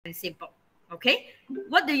and simple. Okay,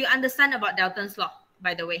 what do you understand about Dalton's law,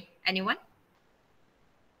 by the way? Anyone?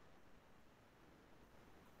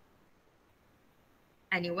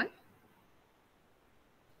 Anyone?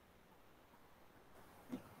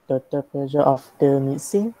 Total pressure of the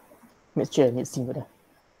mixture pada.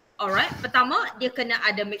 Alright, pertama dia kena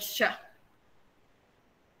ada mixture.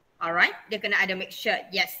 Alright, dia kena ada mixture,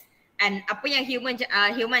 yes. And apa yang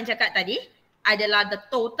human cakap tadi adalah the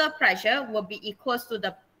total pressure will be equals to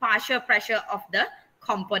the partial pressure of the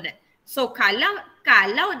component. So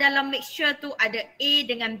kalau dalam mixture tu ada A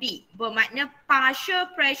dengan B, bermakna partial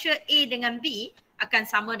pressure A dengan B akan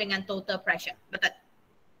sama dengan total pressure. Betul?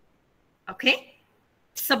 Okay?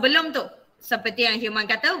 Sebelum tu, seperti yang Human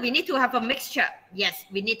kata, we need to have a mixture. Yes,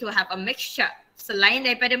 we need to have a mixture. Selain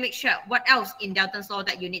daripada mixture, what else in Dalton's law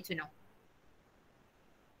that you need to know?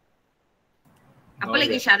 Apa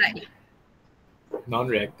lagi syarat dia?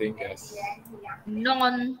 Non-reacting gas.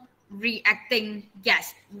 Non-reacting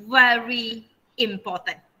gas. Very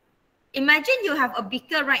important. Imagine you have a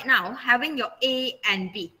beaker right now having your A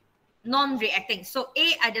and B. Non-reacting. So A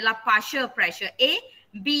adalah partial pressure A,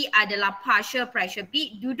 B adalah partial pressure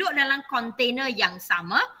B, duduk dalam container yang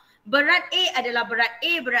sama. Berat A adalah berat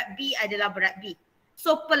A, berat B adalah berat B.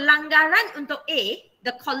 So pelanggaran untuk A,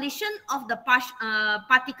 the collision of the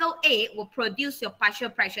particle A will produce your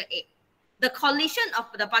partial pressure A. The collision of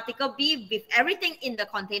the particle B with everything in the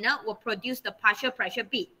container will produce the partial pressure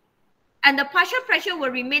B. And the partial pressure will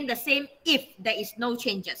remain the same if there is no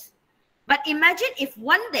changes. But imagine if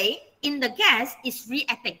one day in the gas is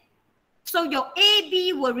reacting. So your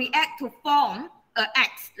AB will react to form a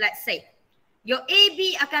X, let's say. Your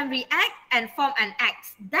AB akan react and form an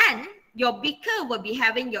X. Then your beaker will be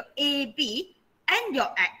having your AB and your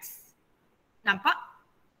X. Nampak?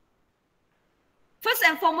 First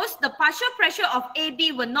and foremost, the partial pressure of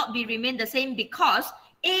AB will not be remain the same because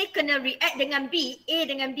A kena react dengan B, A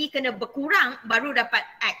dengan B kena berkurang baru dapat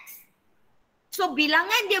X. So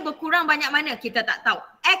bilangan dia berkurang banyak mana kita tak tahu.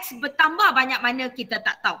 X bertambah banyak mana kita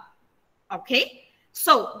tak tahu. Okay,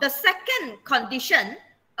 so the second condition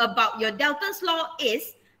about your Dalton's law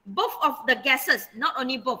is both of the gases, not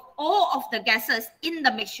only both, all of the gases in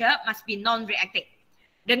the mixture must be non-reacting.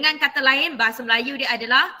 Dengan kata lain, bahasa Melayu dia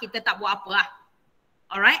adalah kita tak buat apa lah.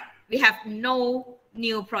 Alright, we have no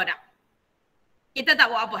new product. Kita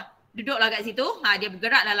tak buat apa. Duduklah kat situ, dia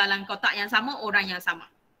bergerak dalam kotak yang sama, orang yang sama.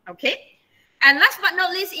 Okay, and last but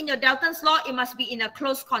not least in your Dalton's law, it must be in a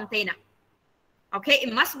closed container. Okay,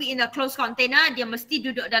 it must be in a closed container. Dia mesti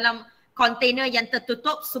duduk dalam container yang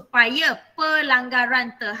tertutup supaya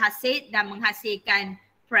pelanggaran terhasil dan menghasilkan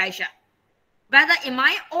pressure. Bear that in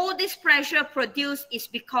mind, all this pressure produced is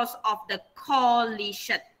because of the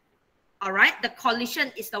collision. Alright, the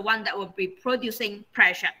collision is the one that will be producing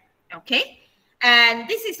pressure. Okay, and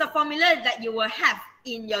this is the formula that you will have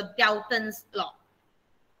in your Dalton's law.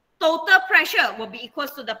 Total pressure will be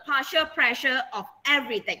equals to the partial pressure of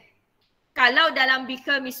everything. Kalau dalam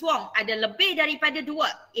beaker Miss Wong ada lebih daripada 2,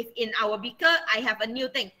 if in our beaker I have a new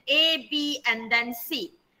thing, A, B and then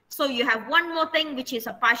C. So you have one more thing which is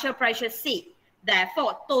a partial pressure C.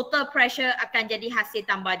 Therefore, total pressure akan jadi hasil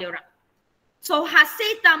tambah dia orang. So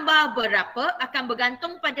hasil tambah berapa akan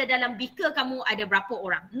bergantung pada dalam beaker kamu ada berapa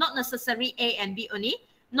orang. Not necessary A and B only,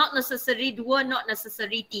 not necessary 2, not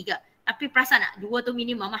necessary 3. Tapi perasan tak? 2 tu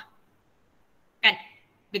minimum lah. Kan?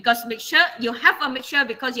 Because mixture, you have a mixture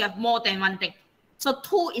because you have more than one thing. So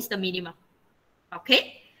 2 is the minimum.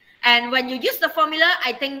 Okay? And when you use the formula,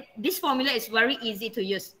 I think this formula is very easy to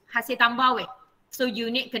use. Hasil tambah weh. So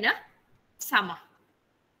unit kena sama.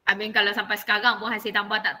 I mean kalau sampai sekarang pun hasil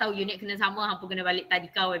tambah tak tahu unit kena sama, hampa kena balik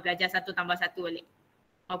tadika weh, belajar 1 tambah 1 balik.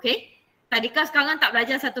 Okay? Tadika sekarang tak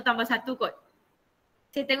belajar 1 tambah 1 kot.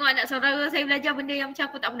 Saya tengok anak saudara saya belajar benda yang macam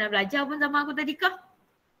aku tak pernah belajar pun sama aku tadika.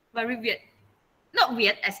 Very weird. Not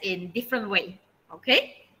weird as in different way.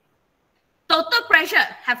 Okay? Total pressure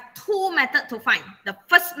have 2 methods to find. The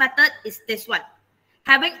first method is this one.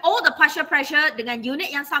 Having all the partial pressure dengan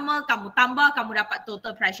unit yang sama, kamu tambah, kamu dapat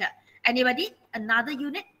total pressure. Anybody? Another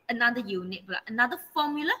unit pula. Another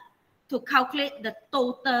formula to calculate the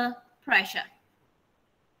total pressure.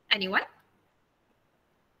 Anyone?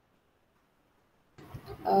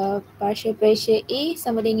 Partial pressure A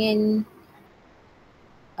sama dengan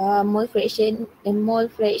mole fraction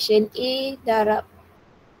A darab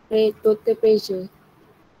total pressure.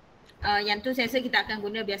 Yang tu saya rasa kita akan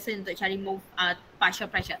guna biasa untuk cari partial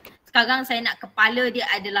pressure. Sekarang saya nak kepala dia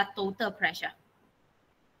adalah total pressure.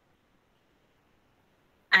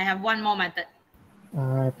 I have one more method.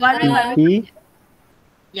 PT.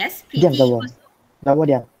 Yes, PT Diam equals Tahu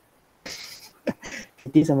dia.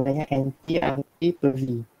 PT sama dengan NT per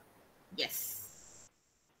V. Yes.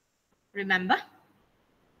 Remember?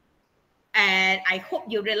 And I hope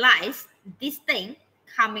you realize this thing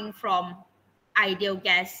coming from ideal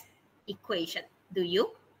gas equation. Do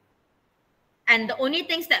you? And the only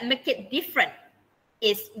things that make it different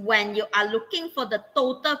is when you are looking for the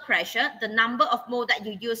total pressure, the number of mole that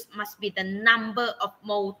you use must be the number of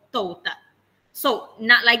mole total. So,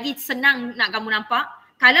 nak lagi senang nak kamu nampak,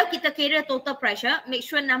 kalau kita kira total pressure, make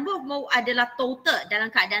sure number of mole adalah total dalam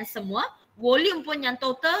keadaan semua, volume pun yang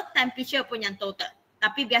total, temperature pun yang total.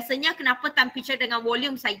 Tapi biasanya kenapa temperature dengan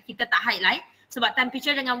volume kita tak highlight? Sebab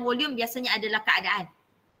temperature dengan volume biasanya adalah keadaan.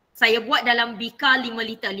 Saya buat dalam bika 5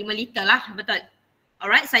 liter, 5 liter lah, betul.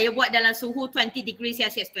 Alright, saya buat dalam suhu 20 degrees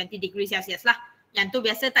Celsius, 20 degrees Celsius lah. Yang tu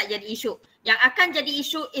biasa tak jadi isu. Yang akan jadi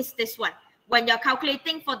isu is this one. When you're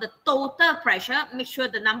calculating for the total pressure, make sure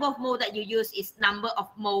the number of mole that you use is number of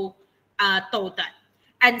mole total.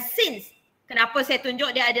 And since, kenapa saya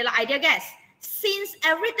tunjuk dia adalah ideal gas? Since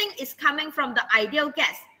everything is coming from the ideal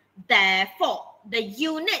gas, therefore, the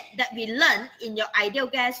unit that we learn in your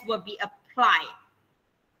ideal gas will be applied.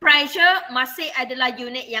 Pressure masih adalah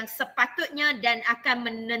unit yang sepatutnya dan akan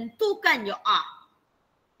menentukan your R.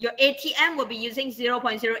 Your ATM will be using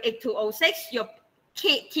 0.08206. Your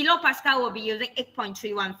kilopascal will be using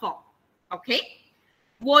 8.314. Okay?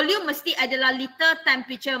 Volume mesti adalah liter,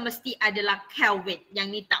 temperature mesti adalah Kelvin. Yang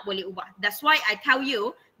ni tak boleh ubah. That's why I tell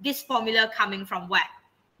you this formula coming from where?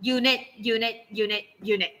 Unit, unit, unit,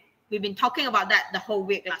 unit. We've been talking about that the whole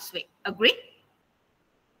week last week. Agree?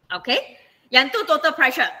 Okay? Yang tu total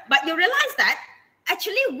pressure. But you realize that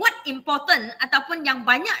actually what important ataupun yang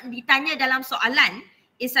banyak ditanya dalam soalan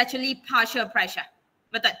is actually partial pressure.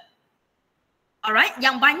 Betul? Alright,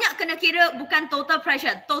 yang banyak kena kira bukan total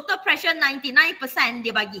pressure. Total pressure 99%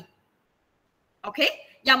 dia bagi. Okay?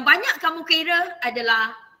 Yang banyak kamu kira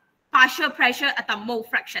adalah partial pressure atau mole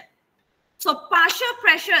fraction. So partial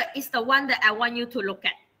pressure is the one that I want you to look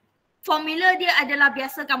at. Formula dia adalah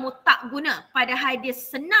biasa kamu tak guna, padahal dia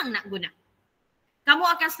senang nak guna. Kamu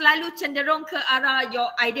akan selalu cenderung ke arah your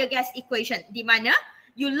ideal gas equation di mana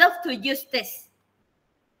you love to use this.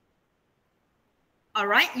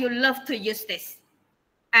 Alright, you love to use this.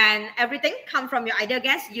 And everything come from your ideal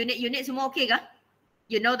gas, unit semua okay ke?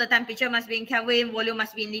 You know the temperature must be in Kelvin, volume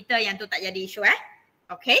must be in liter, yang tu tak jadi isu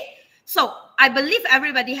Okay, so I believe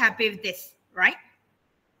everybody happy with this, right?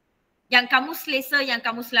 Yang kamu selesa, yang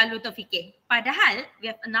kamu selalu terfikir. Padahal,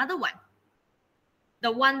 we have another one.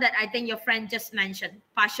 The one that I think your friend just mentioned.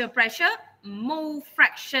 Partial pressure, mole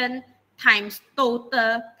fraction times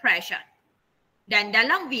total pressure. Dan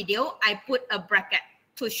dalam video, I put a bracket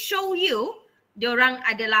to show you diorang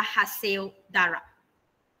adalah hasil darab.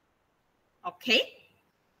 Okay?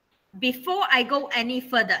 Before I go any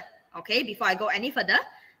further,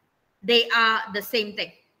 they are the same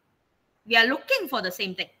thing. We are looking for the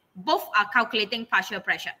same thing. Both are calculating partial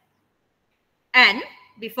pressure. And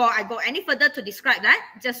before I go any further to describe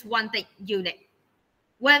that, just one thing, unit.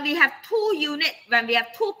 When we have two unit, when we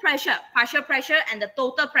have two pressure, partial pressure and the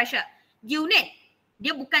total pressure, unit,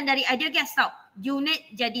 dia bukan dari ideal gas tau.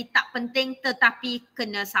 Unit jadi tak penting tetapi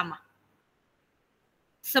kena sama.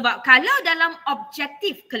 Sebab kalau dalam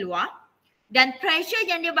objektif keluar dan pressure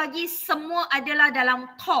yang dia bagi semua adalah dalam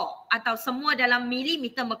torr atau semua dalam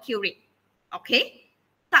millimeter mercury. Okay?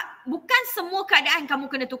 Tak, bukan semua keadaan kamu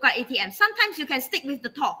kena tukar ATM. Sometimes you can stick with the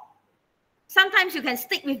torr. Sometimes you can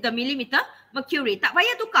stick with the millimeter mercury. Tak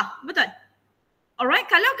payah tukar, betul? Alright,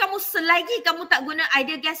 kalau kamu selagi kamu tak guna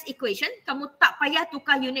ideal gas equation, kamu tak payah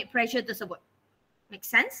tukar unit pressure tersebut. Make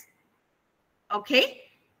sense? Okay?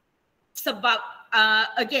 Sebab,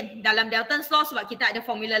 again, dalam Dalton's law, sebab kita ada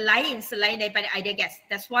formula lain selain daripada ideal gas.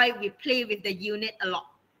 That's why we play with the unit a lot.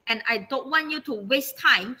 And I don't want you to waste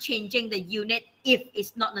time changing the unit if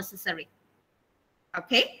it's not necessary.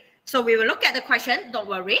 Okay? So we will look at the question, don't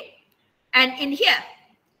worry. And in here,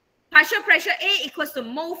 partial pressure A equals to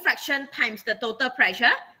mole fraction times the total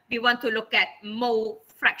pressure. We want to look at mole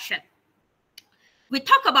fraction. We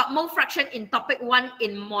talk about mole fraction in topic 1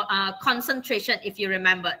 in concentration, if you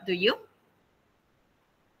remember. Do you?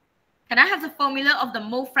 Can I have the formula of the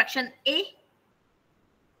mole fraction A?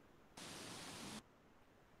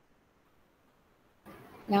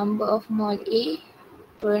 Number of mole A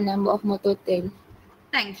per number of mole total.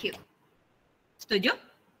 Thank you. Setuju?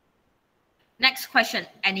 Next question.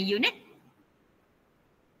 Any unit?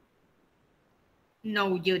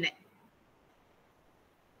 No unit.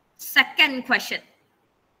 Second question.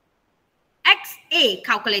 XA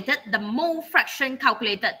calculated, the mole fraction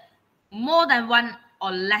calculated, more than 1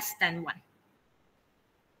 or less than 1?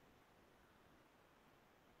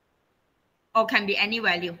 Or can be any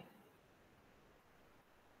value?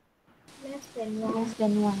 Less than 1.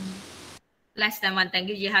 Less than 1.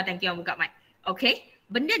 Thank you Jiha, thank you yang buka mic. Okay,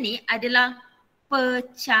 benda ni adalah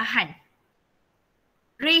pecahan.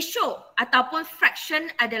 Ratio ataupun fraction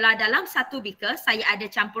adalah dalam satu beaker saya ada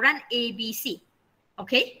campuran ABC.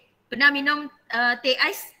 Okay, pernah minum teh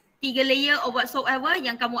ais 3 layer or whatsoever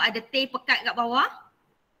yang kamu ada teh pekat kat bawah?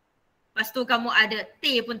 Lepas tu kamu ada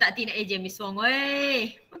teh pun tak tina Miss Wong.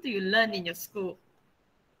 Wey, what do you learn in your school?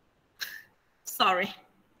 Sorry.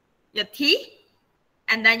 Your tea,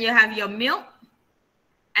 and then you have your milk,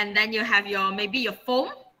 and then you have your maybe your foam,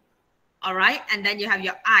 alright, and then you have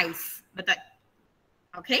your ice. Betul?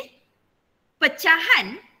 Okay.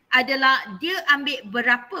 Pecahan adalah dia ambil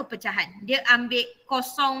berapa pecahan? Dia ambil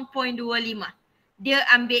 0.25. Dia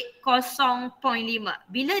ambil 0.5.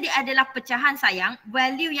 Bila dia adalah pecahan sayang,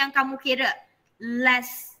 value yang kamu kira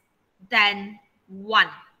less than 1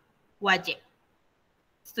 wajib.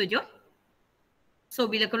 Setuju? So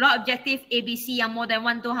bila keluar objektif ABC yang more than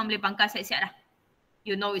 1 tu hang boleh pangkas siap-siap dah.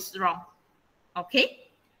 You know it's wrong. Okay.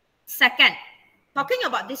 Second, talking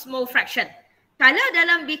about this mole fraction. Kalau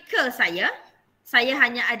dalam beaker saya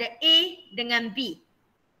hanya ada A dengan B.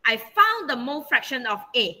 I found the mole fraction of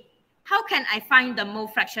A. How can I find the mole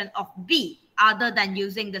fraction of B other than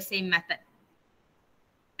using the same method?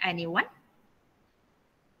 Anyone?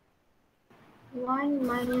 1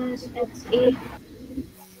 minus XA.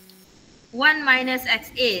 1 minus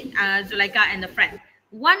XA, Zulaika and the friend.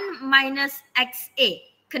 1 minus XA.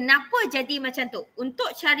 Kenapa jadi macam tu?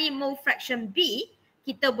 Untuk cari mole fraction B,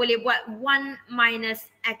 kita boleh buat 1 minus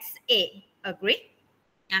XA. Agree?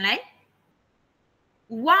 Yang lain?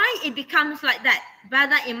 Why it becomes like that? Bear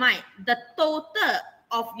that in mind. The total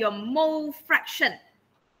of your mole fraction,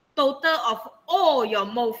 total of all your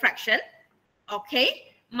mole fraction,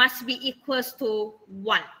 okay, must be equals to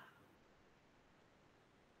 1.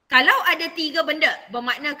 Kalau ada 3 benda,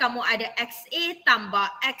 bermakna kamu ada XA tambah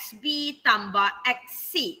XB tambah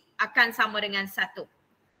XC akan sama dengan 1.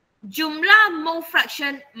 Jumlah mole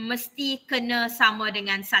fraction mesti kena sama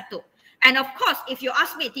dengan 1. And of course, if you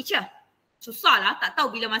ask me, teacher, susahlah, tak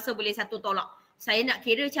tahu bila masa boleh 1 tolak. Saya nak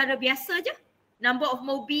kira cara biasa je. Number of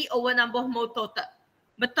mole B over number of mole total.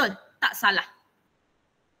 Betul, tak salah.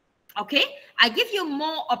 Okay, I give you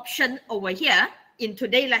more option over here in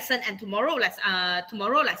today's lesson and tomorrow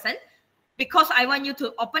lesson because I want you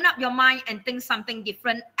to open up your mind and think something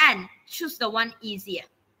different and choose the one easier.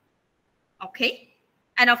 Okay,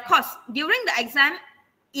 and of course, during the exam,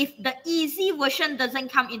 if the easy version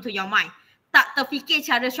doesn't come into your mind, tak terfikir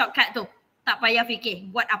cara shortcut tu, tak payah fikir,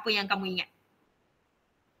 buat apa yang kamu ingat.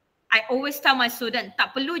 I always tell my student,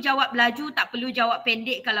 tak perlu jawab laju, tak perlu jawab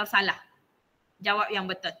pendek kalau salah. Jawab yang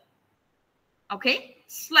betul. Okay,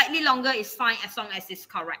 slightly longer is fine as long as it's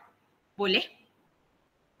correct. Boleh?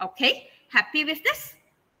 Okay, happy with this?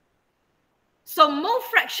 So mole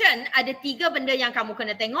fraction ada 3 benda yang kamu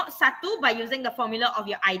kena tengok. Satu, by using the formula of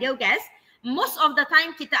your ideal gas. Most of the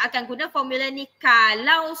time kita akan guna formula ni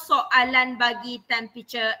kalau soalan bagi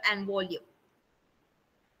temperature and volume.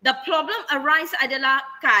 The problem arise adalah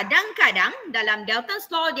kadang-kadang dalam Dalton's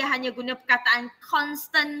law dia hanya guna perkataan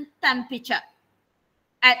constant temperature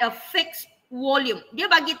at a fixed volume.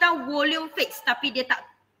 Dia bagi tahu volume fix tapi dia tak.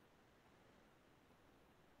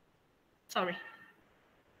 Sorry.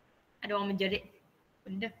 Ada orang menjerit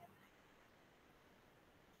benda.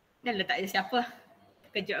 Dan letak je siapa.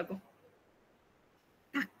 Kejut aku.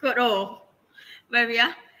 Takut oh. Where we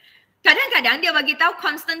are? Kadang-kadang dia bagi tahu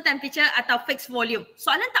constant temperature atau fixed volume.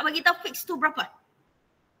 Soalan tak bagi tahu fix tu berapa.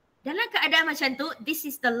 Dalam keadaan macam tu, this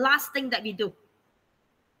is the last thing that we do.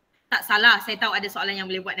 Tak salah, saya tahu ada soalan yang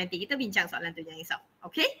boleh buat nanti. Kita bincang soalan tu, jangan risau.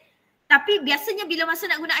 Okay? Tapi biasanya bila masa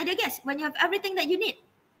nak guna idea gas, when you have everything that you need.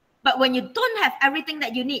 But when you don't have everything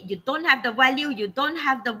that you need, you don't have the value, you don't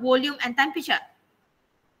have the volume and temperature,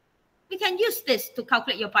 we can use this to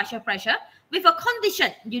calculate your partial pressure with a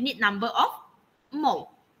condition. You need number of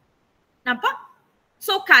mole. Nampak?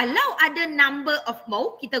 So kalau ada number of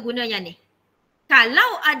mole, kita guna yang ni.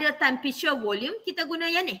 Kalau ada temperature volume, kita guna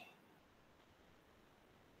yang ni.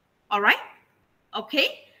 Alright?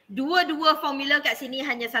 Okay? Dua-dua formula kat sini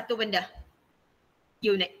hanya satu benda.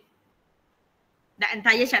 Unit. The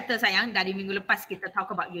entire chapter sayang, dari minggu lepas kita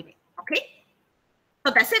talk about unit. Okay?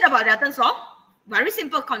 So that's it about Dalton's law. Very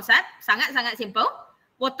simple concept. Sangat-sangat simple.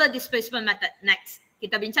 Water displacement method. Next.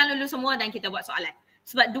 Kita bincang dulu semua dan kita buat soalan.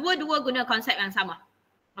 Sebab dua-dua guna konsep yang sama.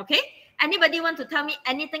 Okay? Anybody want to tell me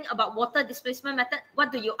anything about water displacement method?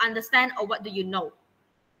 What do you understand or what do you know?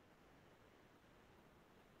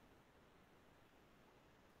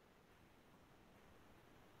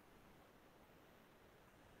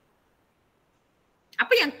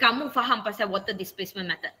 Apa yang kamu faham pasal water displacement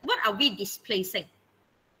method? What are we displacing?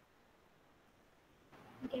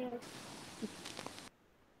 Gas.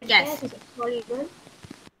 Gas is soluble.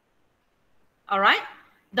 Alright.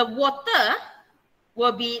 The water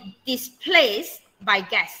will be displaced by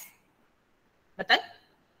gas. Betul?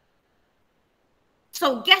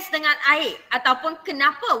 So gas dengan air ataupun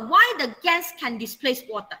kenapa? Why the gas can displace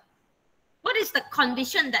water? What is the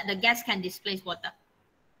condition that the gas can displace water?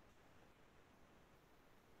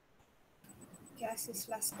 Gas is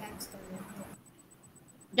less dense than water.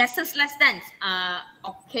 Gas is less dense.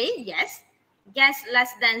 Okay, yes. Gas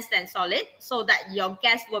less dense than solid, so that your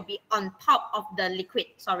gas will be on top of the liquid.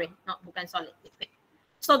 Sorry, bukan solid, liquid.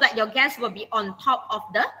 So that your gas will be on top of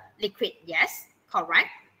the liquid. Yes, correct.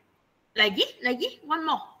 Lagi, one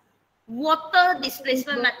more. Water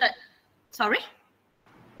displacement method. Sorry?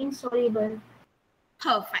 Insoluble.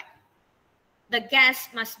 Perfect. The gas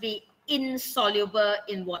must be insoluble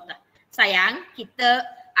in water. Sayang, kita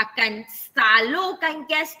akan salurkan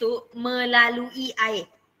gas tu melalui air.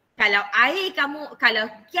 Kalau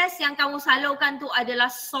gas yang kamu salurkan tu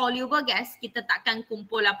adalah soluble gas, kita takkan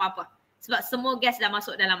kumpul apa-apa. Sebab semua gas dah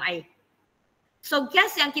masuk dalam air. So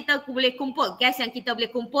gas yang kita boleh kumpul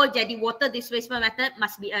jadi water displacement method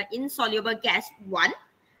must be an insoluble gas, one.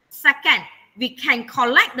 Second, we can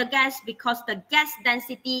collect the gas because the gas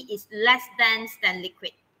density is less dense than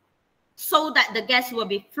liquid. So that the gas will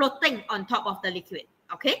be floating on top of the liquid.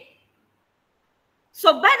 Okay?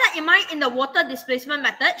 So bear that in mind in the water displacement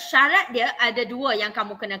method, syarat dia ada dua yang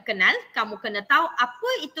kamu kena kenal. Kamu kena tahu apa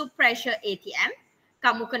itu pressure ATM.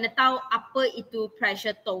 Kamu kena tahu apa itu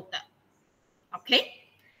pressure total. Okay?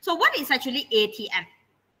 So what is actually ATM?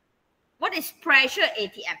 What is pressure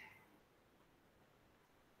ATM?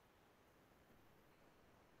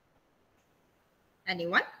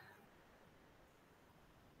 Anyone?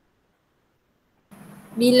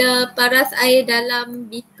 Bila paras air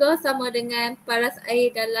dalam beaker sama dengan paras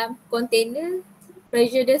air dalam container,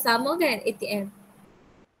 pressure dia sama kan ATM?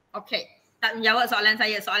 Okay, tak menjawab soalan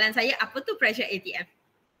saya. Soalan saya, apa tu pressure ATM?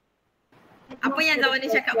 Apa yang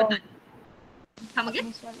Zawani cakap betul? Sama ke?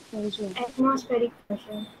 Atmospheric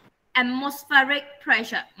pressure. Atmospheric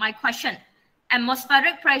pressure. My question.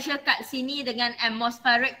 Atmospheric pressure kat sini dengan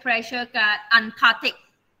atmospheric pressure kat Antarctic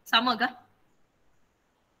sama ke?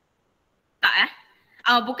 Tak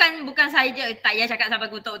bukan saja tak payah cakap sampai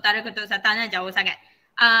kutub utara, kutub selatan, jauh sangat.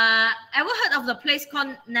 Ever heard of the place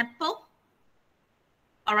called Nepal?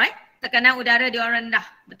 Alright, tekanan udara dia orang rendah,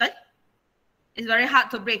 betul? It's very hard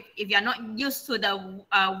to breathe if you are not used to the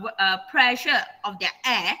pressure of their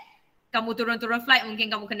air. Kamu turun-turun flight, mungkin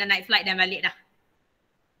kamu kena naik flight dan balik dah.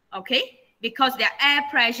 Okay, because their air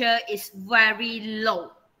pressure is very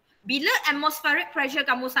low. Bila atmospheric pressure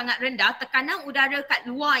kamu sangat rendah, tekanan udara kat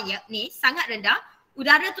luar ni sangat rendah,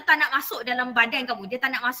 udara tu tak nak masuk dalam badan kamu, dia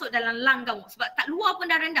tak nak masuk dalam lung kamu sebab kat luar pun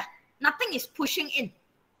dah rendah. Nothing is pushing in.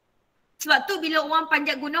 Sebab tu bila orang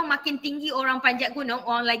panjat gunung, makin tinggi orang panjat gunung,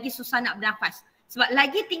 orang lagi susah nak bernafas. Sebab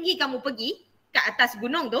lagi tinggi kamu pergi ke atas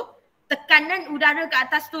gunung tu, tekanan udara ke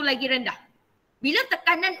atas tu lagi rendah. Bila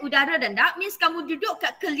tekanan udara rendah, means kamu duduk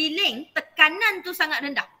kat keliling, tekanan tu sangat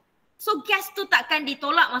rendah. So gas tu takkan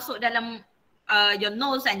ditolak masuk dalam your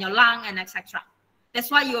nose and your lung and etc. That's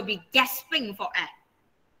why you will be gasping for air.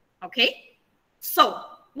 Okay? So,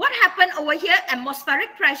 what happened over here?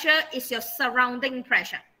 Atmospheric pressure is your surrounding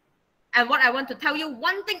pressure. And what I want to tell you,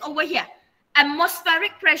 one thing over here,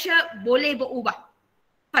 atmospheric pressure boleh berubah.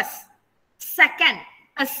 First. Second,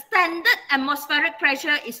 a standard atmospheric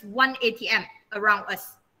pressure is 1 ATM around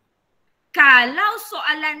us. Kalau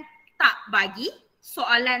soalan tak bagi,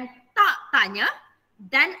 soalan tak tanya,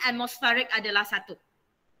 dan atmospheric adalah satu.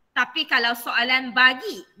 Tapi kalau soalan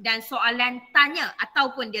bagi dan soalan tanya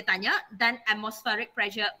ataupun dia tanya, dan atmospheric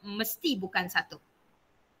pressure mesti bukan satu.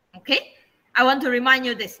 Okay? I want to remind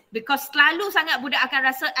you this because selalu sangat budak akan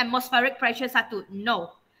rasa atmospheric pressure satu.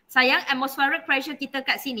 No. Sayang, atmospheric pressure kita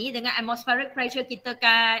kat sini dengan atmospheric pressure kita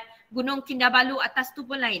kat Gunung Kinabalu atas tu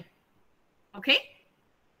pun lain. Okay?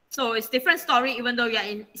 So it's different story even though you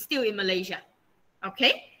are still in Malaysia.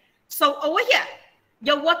 Okay? So over here,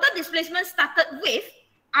 your water displacement started with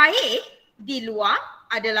air di luar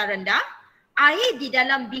adalah rendah, air di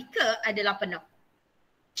dalam beaker adalah penuh.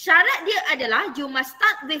 Syarat dia adalah you must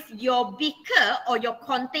start with your beaker or your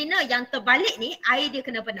container yang terbalik ni, air dia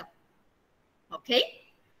kena penuh. Okay?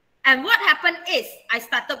 And what happened is, I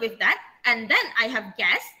started with that and then I have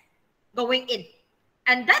gas going in.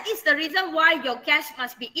 And that is the reason why your gas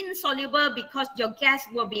must be insoluble because your gas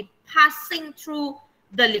will be passing through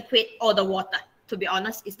the liquid or the water. To be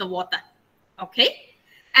honest, it's the water. Okay?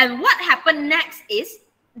 And what happened next is,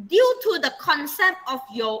 due to the concept of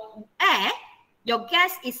your air, your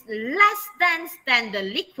gas is less dense than the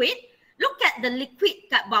liquid. Look at the liquid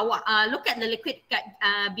kat bawah. Look at the liquid kat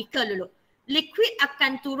beaker dulu. Liquid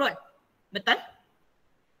akan turun. Betul?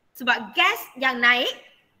 Sebab gas yang naik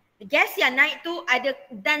tu ada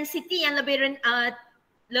density yang lebih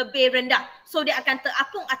rendah. So dia akan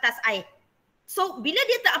terapung atas air. So bila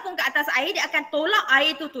dia terapung ke atas air, dia akan tolak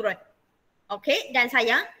air tu turun. Okay, dan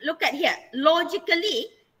sayang, look at here.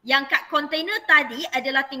 Logically, yang kat container tadi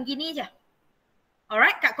adalah tinggi ni je.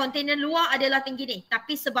 Alright, kat container luar adalah tinggi ni.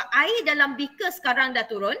 Tapi sebab air dalam beaker sekarang dah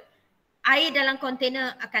turun, air dalam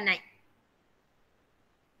container akan naik.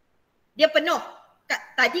 Dia penuh.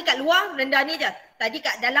 Tadi kat luar rendah ni je. Tadi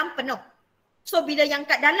kat dalam penuh. So bila yang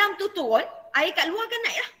kat dalam tu turun, air kat luar kan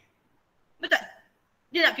naik lah. Betul?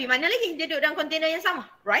 Dia nak pergi mana lagi? Dia duduk dalam container yang sama.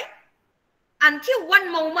 Right? Until one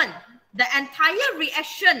moment, the entire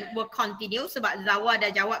reaction will continue. Sebab Zawa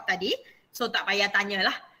dah jawab tadi. So tak payah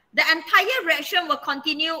tanyalah. The entire reaction will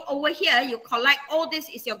continue over here. You collect all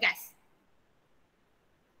this is your gas.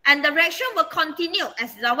 And the reaction will continue.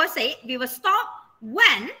 As Zawa said, we will stop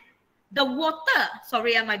when the water,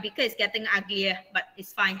 sorry, my beaker is getting uglier, but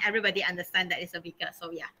it's fine. Everybody understand that it's a beaker,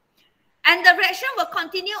 so yeah. And the reaction will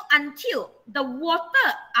continue until the water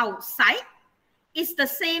outside is the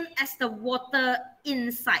same as the water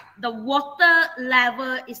inside. The water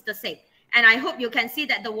level is the same. And I hope you can see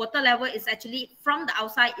that the water level is actually from the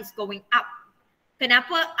outside is going up.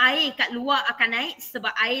 Kenapa air kat luar akan naik?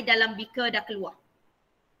 Sebab air dalam beaker dah keluar.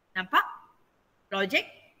 Nampak? Logic?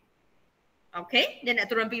 Okay, dia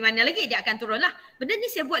nak turun pergi mana lagi? Dia akan turun lah. Benda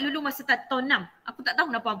ni saya buat dulu masa tahun 6. Aku tak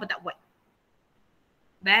tahu kenapa hampa tak buat.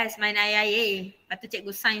 Best main air. Lepas tu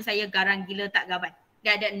cikgu sains saya garang gila tak gaban.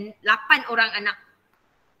 Dia ada 8 orang anak.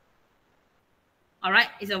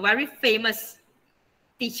 Alright, it's a very famous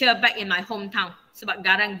teacher back in my hometown. Sebab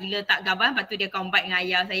garang gila tak gaban. Lepas tu dia combine dengan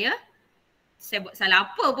ayah saya. Saya buat salah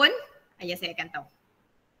apa pun, ayah saya akan tahu.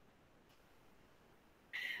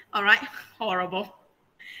 Alright, horrible.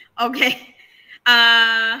 Okay.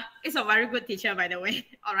 It's a very good teacher, by the way.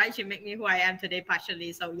 Alright, she made me who I am today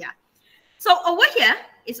partially, so yeah. So over here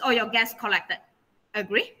is all your gas collected.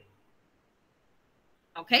 Agree?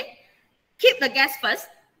 Okay. Keep the gas first.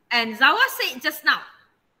 And Zawa said just now,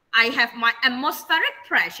 I have my atmospheric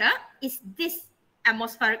pressure is this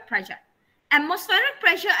atmospheric pressure. Atmospheric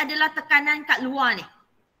pressure adalah tekanan kat luar ni.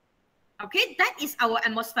 Okay, that is our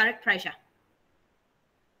atmospheric pressure.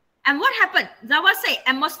 And what happened? Zawa said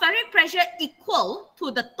atmospheric pressure equal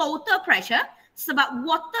to the total pressure sebab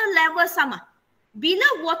water level sama. Bila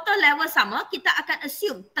water level sama, kita akan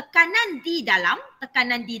assume tekanan di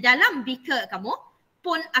dalam beaker kamu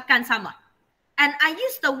pun akan sama. And I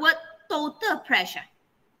use the word total pressure.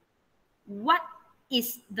 What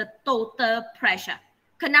is the total pressure?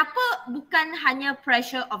 Kenapa bukan hanya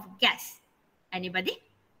pressure of gas? Anybody?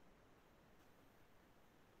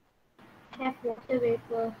 Have water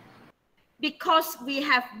vapor. Because we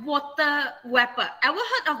have water vapor. Ever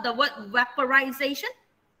heard of the word vaporization?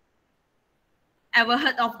 Ever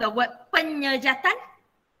heard of the word penyejatan?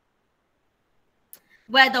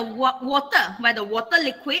 Where the water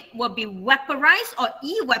liquid will be vaporized or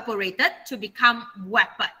evaporated to become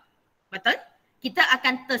vapor. Betul? Kita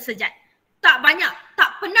akan tersejat. Tak banyak,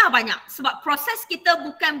 tak pernah banyak. Sebab proses kita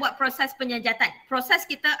bukan buat proses penyejatan. Proses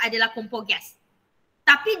kita adalah kumpul gas.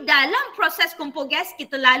 Tapi dalam proses kumpul gas,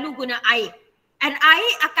 kita lalu guna air. And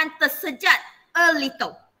air akan tersejat a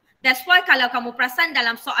little. That's why kalau kamu perasan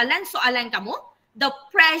dalam soalan-soalan kamu, the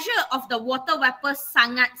pressure of the water vapor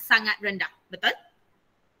sangat-sangat rendah. Betul?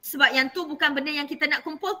 Sebab yang tu bukan benda yang kita nak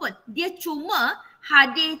kumpul pun. Dia cuma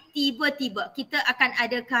hadir tiba-tiba. Kita akan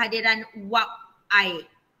ada kehadiran wap air.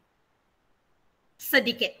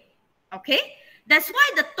 Sedikit. Okay? That's why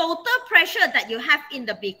the total pressure that you have in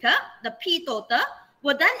the beaker, the P total,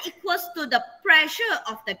 will then equals to the pressure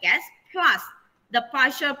of the gas plus the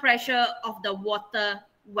partial pressure of the water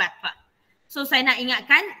vapor. So saya nak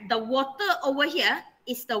ingatkan, the water over here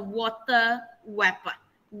is the water vapor.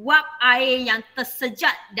 Wap air yang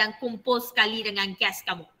tersejat dan kumpul sekali dengan gas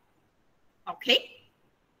kamu. Okay?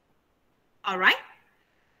 Alright?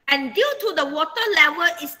 And due to the water level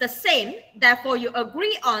is the same, therefore you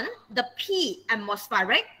agree on the P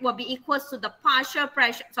atmospheric will be equals to the partial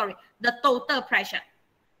pressure, the total pressure.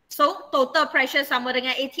 So total pressure sama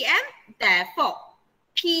dengan ATM, therefore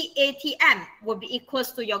P ATM will be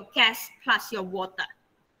equals to your gas plus your water.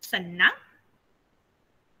 Senang?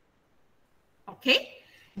 Okay?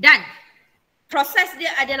 Dan proses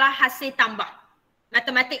dia adalah hasil tambah.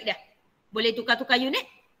 Matematik dia. Boleh tukar-tukar unit.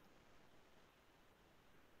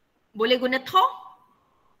 Boleh guna Tor.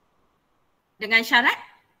 Dengan syarat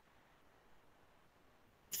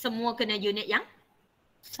semua kena unit yang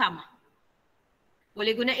sama.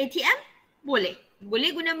 Boleh guna ATM? Boleh. Boleh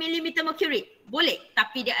guna millimeter mercury? Boleh.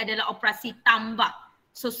 Tapi dia adalah operasi tambah.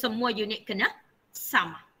 So semua unit kena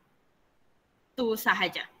sama. Itu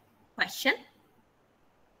sahaja. Question?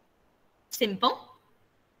 Simple?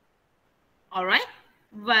 Alright?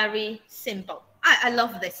 Very simple. I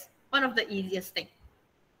love this. One of the easiest thing.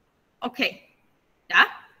 Okay. Dah?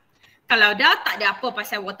 Kalau dah tak ada apa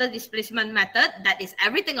pasal water displacement method, that is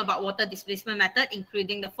everything about water displacement method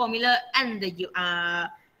including the formula and the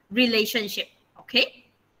relationship. Okay?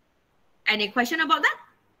 Any question about that?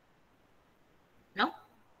 No?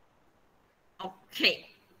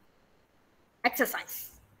 Okay.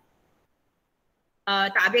 Exercise.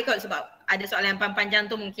 Tak habis kot sebab ada soalan yang panjang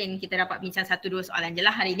tu mungkin kita dapat bincang 1-2 soalan je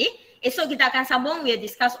lah hari ni. Esok kita akan sambung, we'll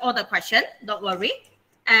discuss all the question, don't worry.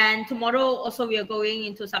 And tomorrow also we are going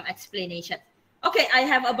into some explanation. Okay, I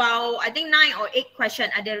have about I think 9 or 8 question.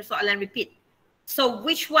 Ada soalan repeat. So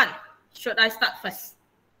which one should I start first?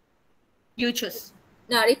 You choose.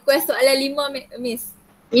 Nak request soalan 5 Miss.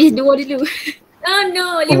 Miss 2 dulu. Oh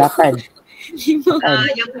no, 5. 8.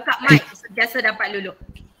 5. Yang buka mic biasa dapat lulu.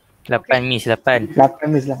 8 Miss, 8.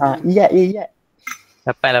 8 Miss lah. Iya.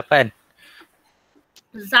 8.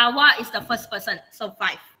 Zawa is the first person. So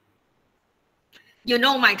 5. You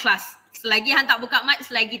know my class. Selagi hang tak buka mic,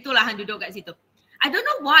 selagi itulah hang duduk kat situ. I don't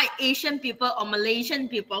know why Asian people or Malaysian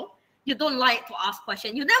people, you don't like to ask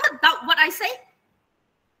question. You never doubt what I say.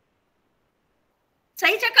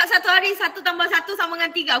 Saya cakap satu hari 1 + 1 sama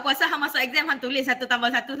dengan 3. Aku rasa hang masuk exam hang tulis 1 +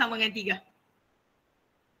 1 sama dengan 3.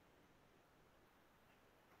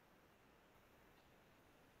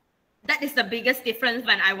 That is the biggest difference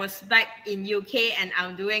when I was back in UK and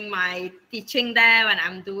I'm doing my teaching there, when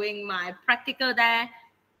I'm doing my practical there.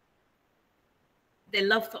 They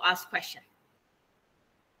love to ask questions.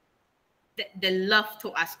 They love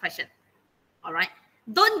to ask questions. All right.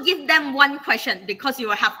 Don't give them one question because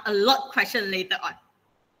you will have a lot of questions later on.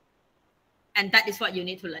 And that is what you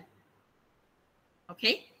need to learn.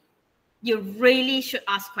 Okay. You really should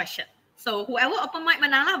ask questions. So whoever open mic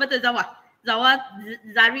menang lah, betul Zawa? Zawa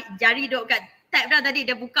jari duk kat tab dah tadi,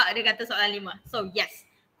 dia buka, dia kata soalan 5. So yes,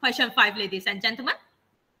 question 5 ladies and gentlemen.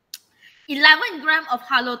 11 gram of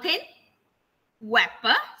halothane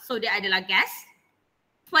vapor, so dia adalah gas.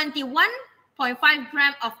 21.5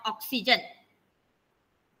 gram of oxygen.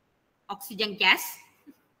 Oxygen gas.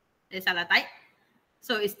 Dia salah type.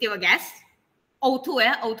 So it's still a gas. O2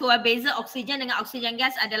 O2 beza oxygen dengan oxygen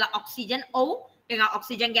gas adalah oxygen O dengan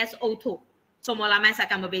oxygen gas O2. So molamase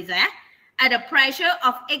akan berbeza at a pressure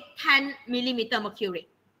of 810 mm mercury.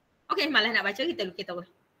 Okay, malah nak baca kita lukis tahu.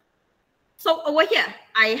 So over here,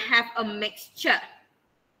 I have a mixture.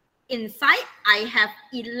 Inside, I have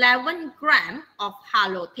 11 gram of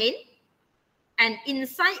halothane. And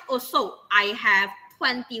inside also, I have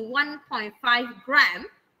 21.5 gram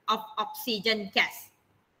of oxygen gas.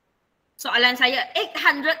 Soalan saya,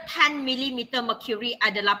 810 mm mercury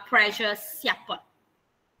adalah pressure siapa?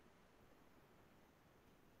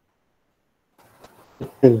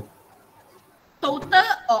 Total. Total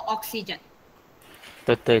or oxygen?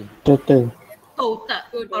 Total. Total. Total.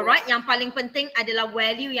 Alright, yang paling penting adalah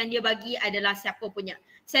value yang dia bagi adalah siapa punya.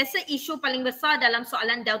 Saya rasa isu paling besar dalam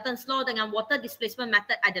soalan Dalton's law dengan water displacement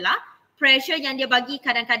method adalah pressure yang dia bagi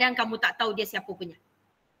kadang-kadang kamu tak tahu dia siapa punya.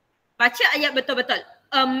 Baca ayat betul-betul.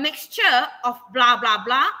 A mixture of blah blah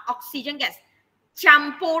blah oxygen gas.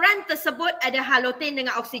 Campuran tersebut ada halothane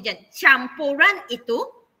dengan oksigen. Campuran itu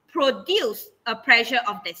produce a pressure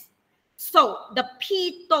of this. So the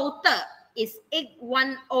P total is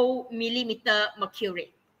 810 mm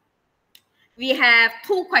mercury. We have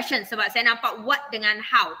 2 questions sebab saya nampak what dengan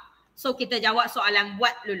how. So kita jawab soalan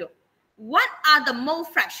what dulu. What are the mole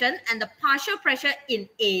fraction and the partial pressure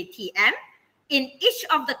in ATM in each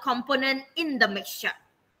of the component in the mixture?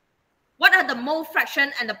 What are the mole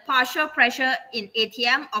fraction and the partial pressure in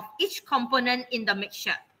ATM of each component in the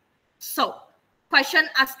mixture? So question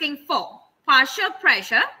asking for partial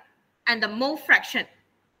pressure and the mole fraction.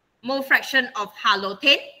 Mole fraction of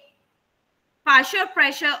halothane, partial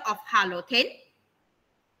pressure of halothane,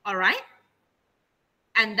 alright?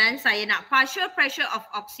 And then saya nak partial pressure of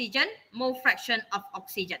oxygen, mole fraction of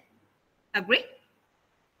oxygen. Agree?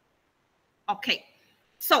 Okay.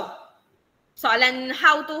 So, soalan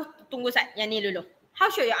how tu tunggu Sat, yang ni dulu.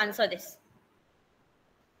 How should you answer this?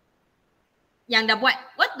 Yang dah buat,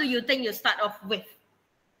 what do you think you start off with?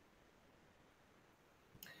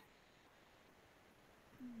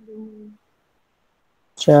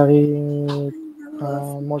 Cari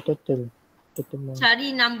mole total.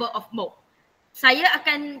 Cari number of mole. Saya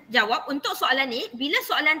akan jawab untuk soalan ni. Bila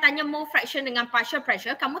soalan tanya mole fraction dengan partial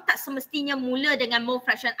pressure, kamu tak semestinya mula dengan mole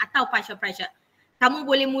fraction atau partial pressure. Kamu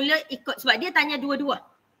boleh mula ikut sebab dia tanya dua-dua.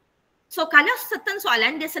 So kalau certain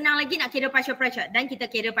soalan dia senang lagi nak kira partial pressure dan kita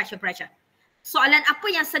kira partial pressure. Soalan apa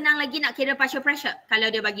yang senang lagi nak kira partial pressure? Kalau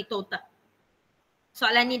dia bagi total.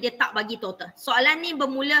 Soalan ni dia tak bagi total. Soalan ni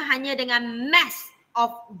bermula hanya dengan mass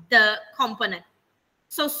of the component.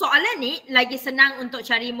 So soalan ni lagi senang untuk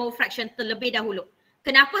cari mole fraction terlebih dahulu.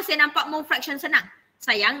 Kenapa saya nampak mole fraction senang?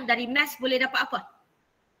 Sayang, dari mass boleh dapat apa?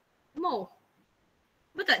 Mole.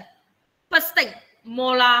 Betul? First thing,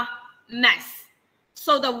 molar mass.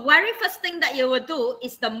 So the very first thing that you will do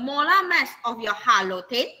is the molar mass of your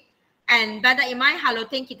halothane. And bear that in mind,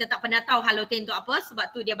 halothane kita tak pernah tahu halothane tu apa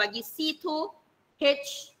sebab tu dia bagi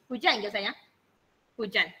C2H. Hujan ke sayang?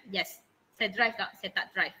 Hujan, yes. Saya drive tak? Saya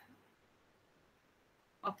tak drive.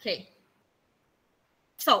 Okay.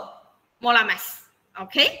 So, molar mass.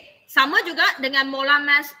 Okay. Sama juga dengan molar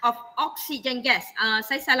mass of oxygen gas.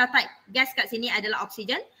 Saya salah type. Gas kat sini adalah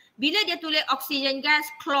oxygen. Bila dia tulis oxygen gas,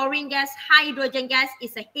 chlorine gas, hydrogen gas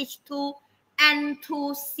is a H2N2,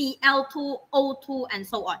 Cl2, O2 and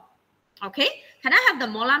so on. Okay. Can I have the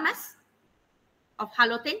molar mass of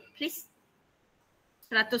halothane please?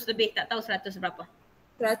 100 lebih. Tak tahu 100 berapa.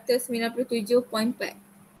 197.4.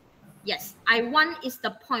 Yes, I1 is the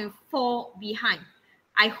 0.4 behind.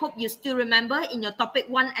 I hope you still remember in your topic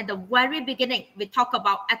 1 at the very beginning, we talk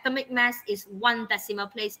about atomic mass is 1 decimal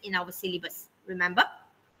place in our syllabus. Remember?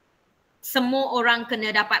 Semua orang kena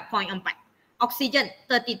dapat 0.4. Oxygen,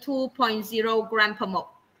 32.0 gram per mole.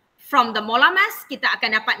 From the molar mass, kita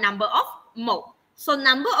akan dapat number of mole. So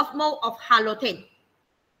number of mole of halothane.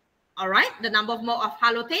 Alright, the number of mole of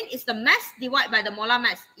halothane is the mass divided by the molar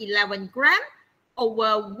mass, 11 gram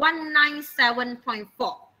over 197.4.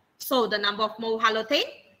 So the number of mole halothane,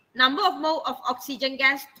 number of mole of oxygen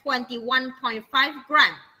gas 21.5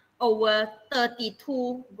 gram over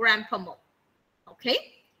 32 gram per mole.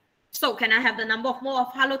 Okay. So can I have the number of mole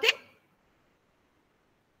of halothane?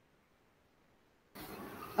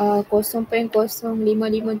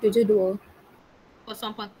 0.05572.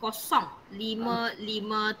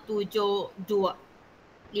 0.05572.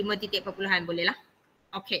 5 titik perpuluhan boleh lah.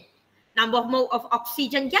 Okay. Number of mole of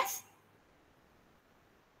oxygen gas?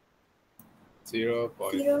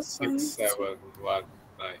 0.6719.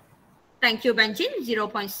 Thank you, Benjin.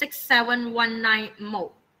 0.6719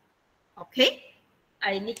 mole. Okay.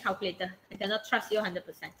 I need calculator. I cannot trust you 100%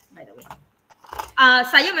 by the way.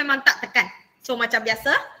 Saya memang tak tekan. So macam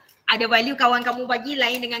biasa, ada value kawan kamu bagi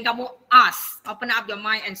lain dengan kamu ask. Open up your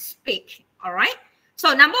mind and speak. Alright.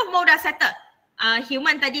 So number of mole dah settle.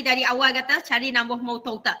 Human tadi dari awal kata cari number of mole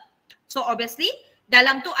total. So obviously,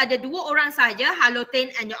 dalam tu ada dua orang sahaja, halothane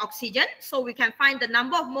and your oxygen. So we can find the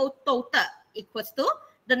number of mole total equals to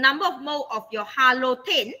the number of mole of your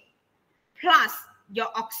halothane plus your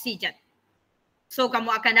oxygen. So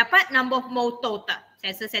kamu akan dapat number of mole total.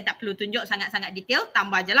 Saya rasa saya tak perlu tunjuk sangat-sangat detail,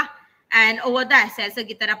 tambah je lah. And over there, saya rasa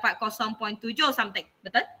kita dapat 0.7 something.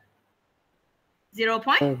 Betul?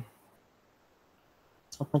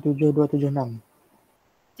 0.7276. 0.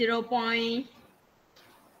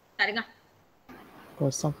 Tak dengar.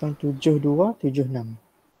 0.7276.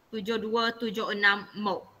 7276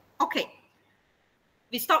 mole. Okay.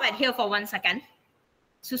 We stop at here for 1 second.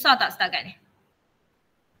 Susah tak setakat ni?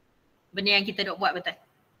 Benda yang kita duk buat betul.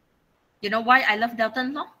 You know why I love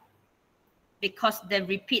Dalton law? Because they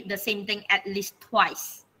repeat the same thing at least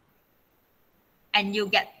twice. And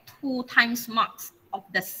you get 2 times marks of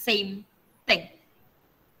the same thing.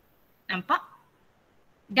 Nampak?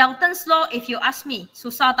 Dalton's law, if you ask me,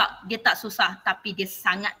 susah tak? Dia tak susah, tapi dia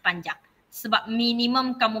sangat panjang. Sebab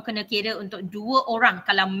minimum kamu kena kira untuk 2 orang.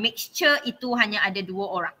 Kalau mixture itu hanya ada 2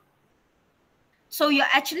 orang. So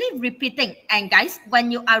you're actually repeating. And guys,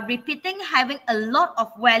 when you are repeating having a lot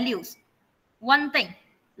of values, one thing,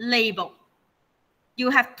 label. You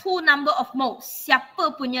have 2 number of mole.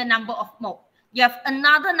 Siapa punya number of mole? You have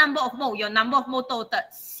another number of mole. Your number of mole total.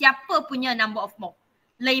 Siapa punya number of mole?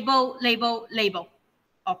 Label, label, label.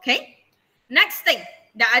 Okay. Next thing.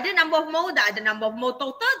 Dah ada number of mole, dah ada number of mole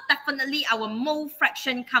total. Definitely our mole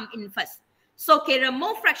fraction come in first. So kira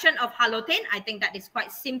mole fraction of halothane, I think that is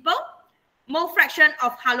quite simple. Mole fraction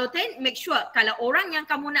of halothane, make sure kalau orang yang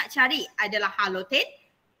kamu nak cari adalah halothane,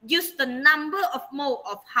 use the number of mole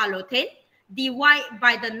of halothane divide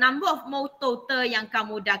by the number of mole total yang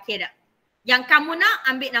kamu dah kira. Yang kamu nak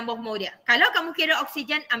ambil number of mole dia. Kalau kamu kira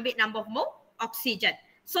oksigen, ambil number of mole oksigen.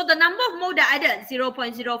 So the number of mole dah ada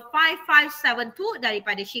 0.05572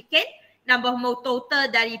 daripada chicken, number of mole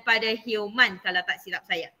total daripada human kalau tak silap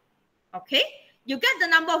saya. Okay. You get the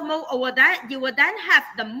number of mole over that, you will then have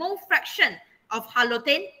the mole fraction of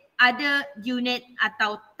halogen, ada unit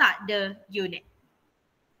atau tak ada unit.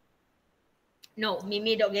 No,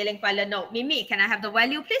 Mimi dok geleng kepala. No, Mimi, can I have the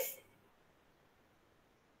value please?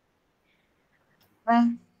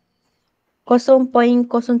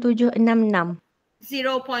 0.0766.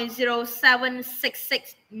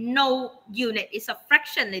 0.0766, no unit. It's a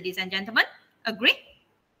fraction, ladies and gentlemen. Agree?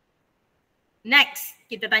 Next,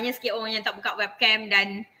 kita tanya sikit orang yang tak buka webcam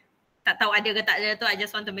dan tak tahu ada ke tak ada tu. I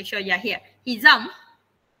just want to make sure you're here. Hizam,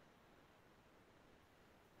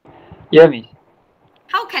 Yeah, Miss.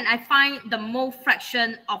 how can I find the mole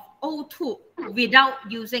fraction of O2 without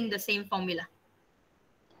using the same formula?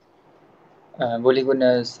 Boleh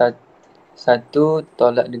guna satu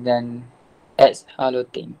tolak dengan X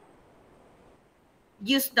halogen.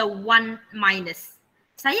 Use the 1 minus.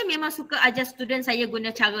 Saya memang suka ajar student saya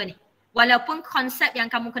guna cara ni. Walaupun konsep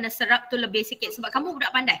yang kamu kena serap tu lebih sikit sebab kamu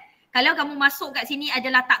budak pandai. Kalau kamu masuk kat sini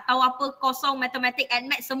adalah tak tahu apa, kosong, matematik, and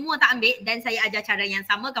math semua tak ambil, dan saya ajar cara yang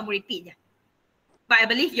sama, kamu repeat je. But I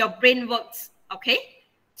believe your brain works, okay?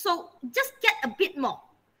 So just get a bit more.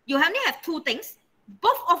 You only have two things.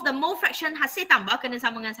 Both of the mole fraction hasil tambah kena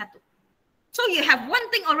sama dengan satu. So you have one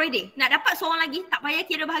thing already. Nak dapat seorang lagi, tak payah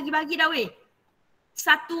kira bahagi-bahagi dah weh.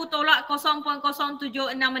 1 tolak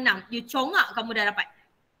 0.0766. You congak kamu dah dapat.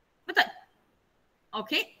 Betul?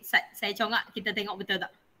 Okay, saya congak, kita tengok betul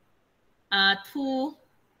tak? 2,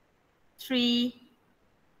 3,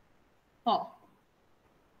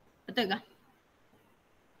 4. Betul ke?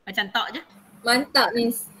 Macam tak je. Mantap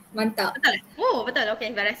Miss. Mantap. Betul? Oh, betul.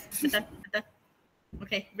 Okay, beres. Betul. Betul.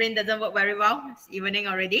 Okay, brain doesn't work very well. It's evening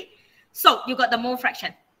already. So, you got the mole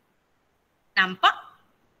fraction. Nampak?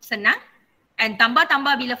 Senang. And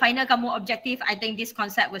tambah-tambah bila final kamu objektif, I think this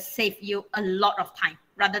concept will save you a lot of time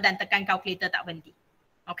rather than tekan calculator tak berhenti.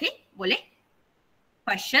 Okay, boleh?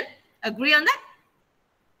 Question? Agree on that?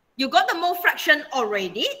 You got the mole fraction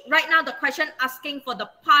already. Right now the question asking for the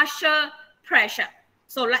partial pressure.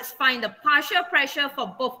 So let's find the partial pressure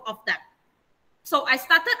for both of them. So I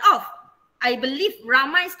started off, I believe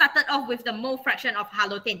Ramai started off with the mole fraction of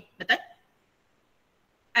halogen, betul?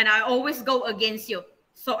 And I always go against you.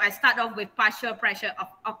 So I start off with partial pressure of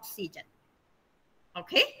oxygen.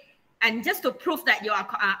 Okay? And just to prove that you are,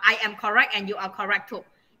 I am correct and you are correct too.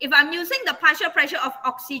 If I'm using the partial pressure of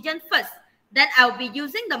oxygen first, then I'll be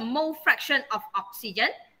using the mole fraction of oxygen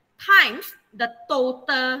times the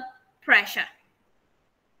total pressure.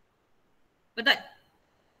 Betul?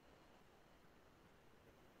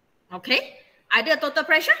 Okay? Ada total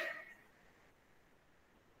pressure?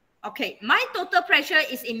 Okay, my total pressure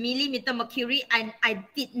is in millimeter mercury and I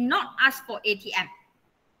did not ask for ATM.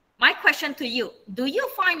 My question to you, do you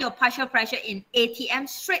find your partial pressure in ATM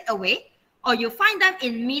straight away or you find them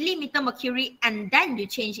in millimeter mercury and then you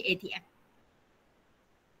change ATM?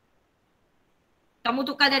 Kamu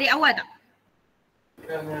tukar dari awal tak?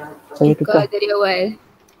 Saya tukar. Dari awal.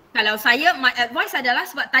 Kalau saya, my advice adalah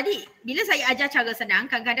sebab tadi bila saya ajar cara senang,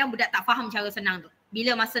 kadang-kadang budak tak faham cara senang tu.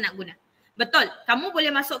 Bila masa nak guna. Betul, kamu boleh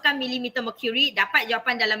masukkan millimeter mercury, dapat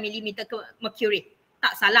jawapan dalam millimeter mercury.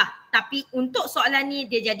 Tak salah. Tapi untuk soalan ni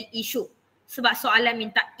dia jadi isu. Sebab soalan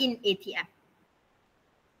minta in ATM.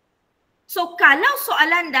 So kalau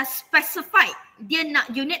soalan dah specify dia nak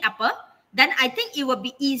unit apa, then I think it will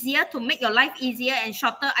be easier to make your life easier and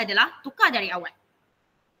shorter adalah tukar dari awal.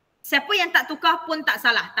 Siapa yang tak tukar pun tak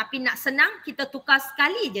salah. Tapi nak senang, kita tukar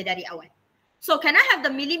sekali je dari awal. So can I have the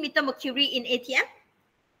millimeter mercury in ATM?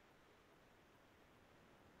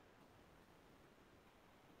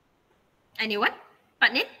 Anyone?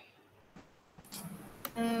 Pak Nin?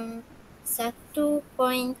 1.0658.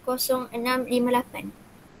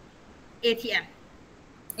 ATM.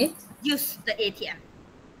 Use the ATM.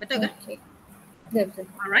 Betul ke? Okay. Betul.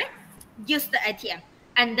 Alright. Use the ATM.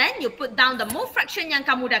 And then you put down the mole fraction yang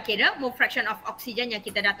kamu dah kira, mole fraction of oxygen yang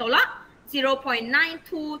kita dah tolak,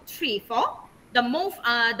 0.9234. The mole,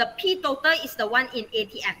 the P total is the one in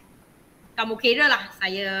ATM. Kamu kira lah,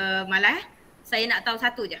 saya malas. Saya nak tahu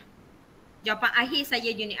satu je. Jawapan akhir saya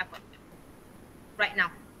unit apa? Right now.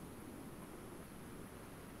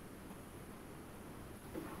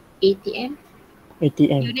 ATM.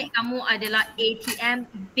 ATM. Unit kamu adalah ATM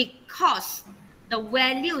because the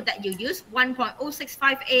value that you use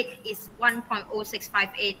 1.0658 is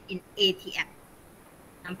 1.0658 in ATM.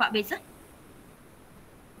 Nampak beza?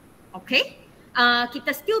 Okay. Kita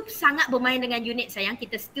still sangat bermain dengan unit sayang.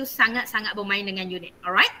 Kita still sangat-sangat bermain dengan unit.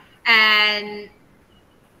 Alright. And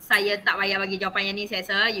saya tak payah bagi jawapan yang ni, saya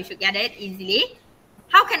rasa you should get it easily.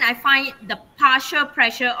 How can I find the partial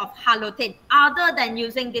pressure of halogen other than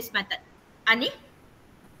using this method? Ani?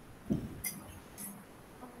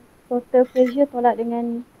 total pressure tolak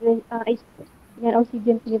dengan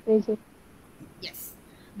oksigen punya pressure. Yes.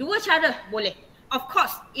 Dua cara boleh. Of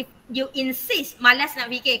course, if you insist, malas nak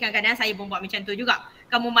fikir, kadang-kadang saya pun buat macam tu juga.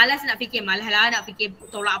 Kamu malas nak fikir, malas lah nak fikir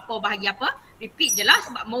tolak apa, bahagi apa, repeat je lah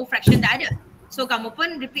sebab mole fraction tak ada. So kamu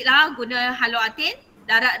pun repeat lah guna haloatin,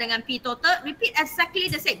 darab dengan P total, repeat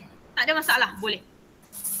exactly the same. Tak ada masalah, boleh.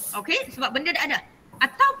 Okay, sebab benda dah ada.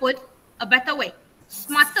 Ataupun a better way,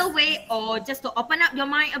 smarter way, or just to open up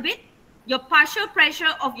your mind a bit, your partial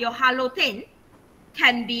pressure of your halogen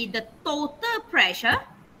can be the total pressure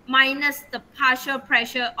minus the partial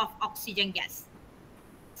pressure of oxygen gas.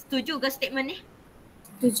 Setuju ke statement ni?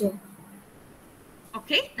 Setuju.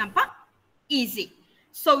 Okay, nampak? Easy.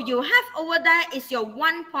 So you have over there is your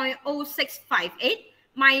 1.0658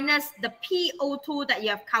 minus the PO2 that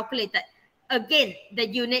you have calculated. Again, the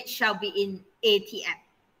unit shall be in ATM.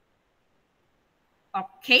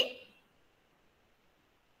 Okay.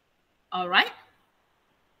 All right.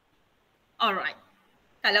 All right.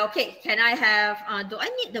 Kalau okay, can I have, do I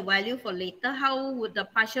need the value for later? How would the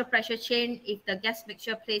partial pressure change if the gas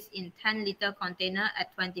mixture placed in 10-liter container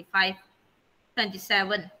at 27?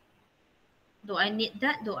 Do I need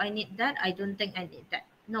that? Do I need that? I don't think I need that.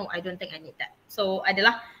 No, I don't think I need that. So,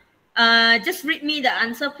 adalah, just read me the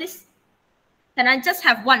answer, please. Can I just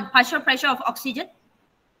have one partial pressure of oxygen?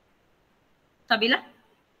 Sabila?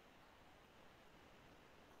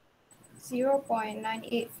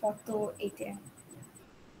 0.9842 ATM.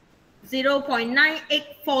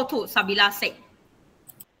 0.9842, Sabila said.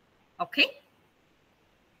 Okay.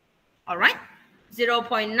 All right.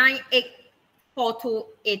 0.9842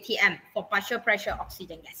 ATM for partial pressure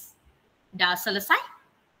oxygen gas. Dah selesai?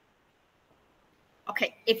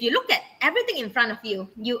 Okay. If you look at everything in front of you,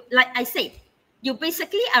 like I said, you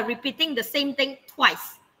basically are repeating the same thing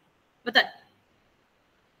twice. Betul?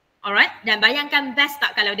 Alright. Dan bayangkan best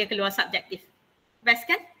tak kalau dia keluar subjektif? Best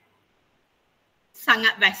kan?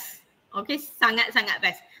 Sangat best. Okay, sangat-sangat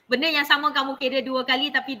best. Benda yang sama kamu kira 2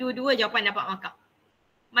 kali tapi dua-dua jawapan dapat markah.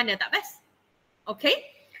 Mana tak best? Okay.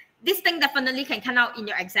 This thing definitely can come out in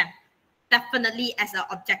your exam. Definitely as an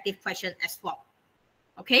objective question as well.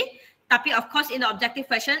 Okay. Tapi of course in the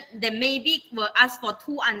objective question, they maybe will ask for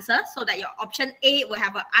 2 answers so that your option A will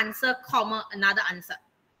have an answer, comma, another answer.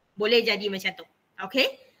 Boleh jadi macam tu.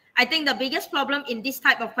 Okay. I think the biggest problem in this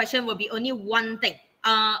type of question will be only one thing.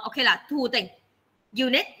 Okay lah, 2 things.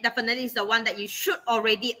 Unit definitely is the one that you should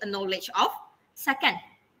already knowledge of. Second,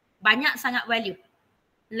 banyak sangat value.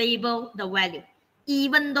 Label the value.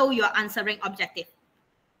 Even though you are answering objective.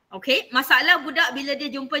 Okay. Masalah budak bila dia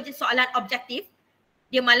jumpa soalan objektif,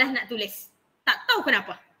 dia malas nak tulis. Tak tahu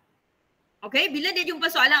kenapa. Okay, bila dia jumpa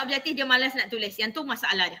soalan objektif, dia malas nak tulis. Yang tu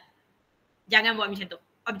masalah dia. Jangan buat macam tu.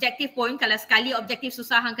 Objektif pun, kalau sekali objektif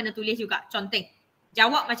susah, hang kena tulis juga. Conteng.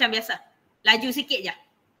 Jawab macam biasa. Laju sikit je.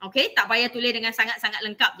 Okay, tak payah tulis dengan sangat-sangat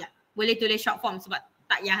lengkap je. Boleh tulis short form sebab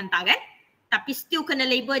tak payah hantar kan. Tapi still kena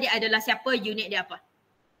label dia adalah siapa, unit dia apa.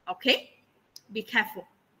 Okay, be careful.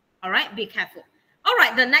 Alright, be careful.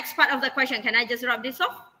 Alright, the next part of the question. Can I just rub this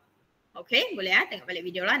off? Okay, boleh tengok balik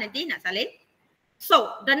video lah nanti nak salin.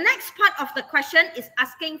 So, the next part of the question is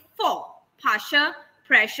asking for partial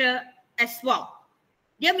pressure as well.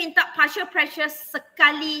 Dia minta partial pressure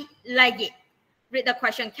sekali lagi. Read the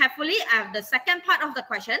question carefully. I have the second part of the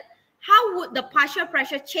question. How would the partial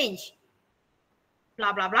pressure change?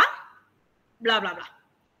 Blah, blah, blah. Blah, blah, blah.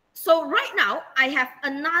 So, right now, I have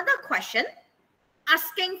another question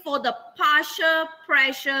asking for the partial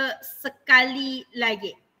pressure sekali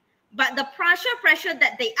lagi. But the partial pressure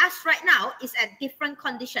that they ask right now is at different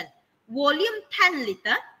condition. Volume 10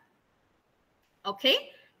 liter.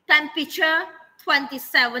 Okay. Temperature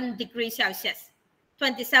 27 degrees Celsius.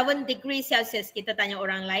 27 degrees Celsius. Kita tanya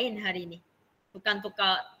orang lain hari ni. Tukang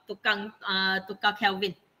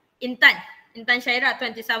Kelvin. Intan Syaira,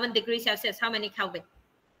 27 degrees Celsius. How many Kelvin?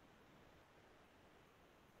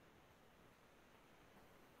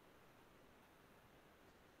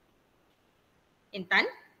 Intan?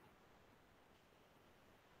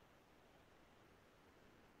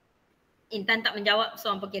 Intan tak menjawab, so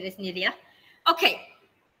orang kira sendiri lah. Okay,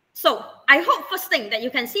 so I hope first thing that you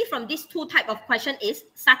can see from these 2 type of question is,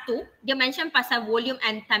 satu, dia mention pasal volume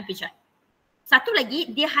and temperature. Satu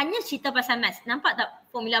lagi, dia hanya cerita pasal mass. Nampak tak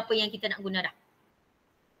formula apa yang kita nak guna dah?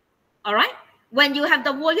 Alright, when you have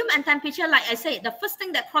the volume and temperature, like I said, the first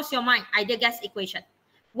thing that cross your mind, ideal gas equation.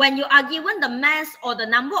 When you are given the mass or the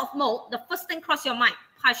number of mole, the first thing cross your mind,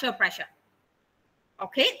 partial pressure.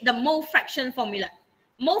 Okay, the mole fraction formula.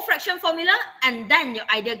 Mole fraction formula and then your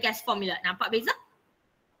ideal gas formula. Nampak beza?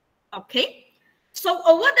 Okay. So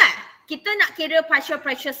over there, kita nak kira partial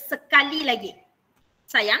pressure sekali lagi.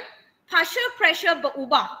 Sayang, Partial pressure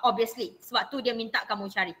berubah obviously. Sebab tu dia minta kamu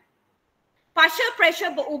cari. Partial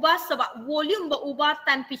pressure berubah sebab volume berubah,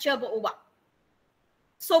 temperature berubah.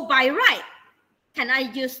 So by right, can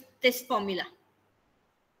I use this formula?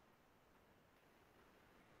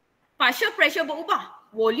 Partial pressure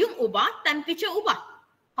berubah, volume ubah, temperature ubah.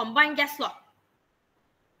 Combined gas law.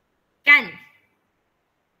 Kan?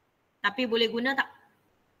 Tapi boleh guna tak?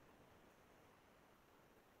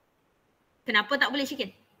 Kenapa tak boleh Syikin?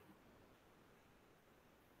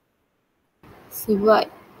 Sebab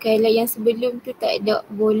kalau yang sebelum tu tak ada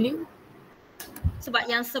volume. Sebab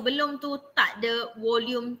yang sebelum tu tak ada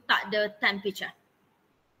volume, tak ada temperature.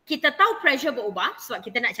 Kita tahu pressure berubah sebab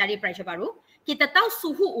kita nak cari pressure baru. Kita tahu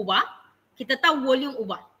suhu ubah, kita tahu volume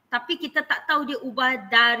ubah. Tapi kita tak tahu dia ubah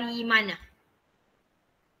dari mana.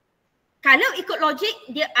 Kalau ikut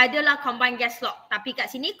logik, dia adalah combined gas law. Tapi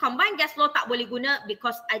kat sini, combined gas law tak boleh guna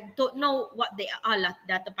because I don't know what they are lah.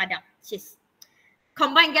 Dah terpadam. Sis.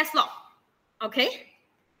 Combined gas law. Okay.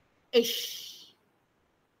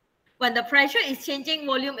 When the pressure is changing,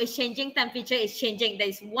 volume is changing, temperature is changing,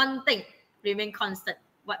 there is one thing remain constant.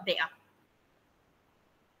 What they are.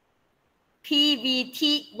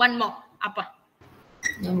 PVT, one more. Apa?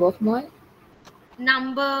 Number of mole.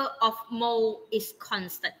 Number of mole is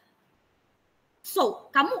constant. So,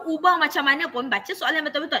 kamu ubah macam mana pun, baca soalan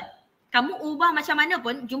betul-betul. Kamu ubah macam mana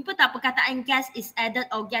pun, jumpa tak perkataan gas is added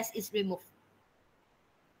or gas is removed?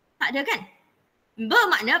 Tak ada kan?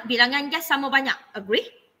 Bermakna bilangan gas sama banyak. Agree?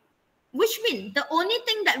 Which means the only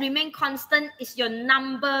thing that remain constant is your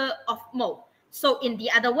number of mole. So in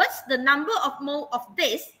the other words, the number of mole of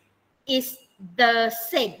this is the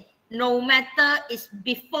same. No matter is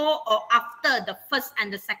before or after the first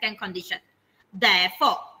and the second condition.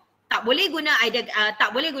 Therefore, tak boleh guna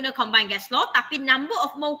tak boleh guna combined gas law, tapi number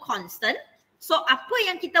of mole constant. So apa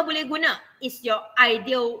yang kita boleh guna is your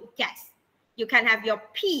ideal gas. You can have your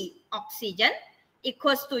P oxygen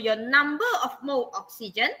equals to your number of mole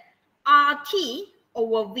oxygen RT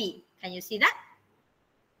over V. Can you see that?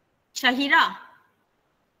 Syahira.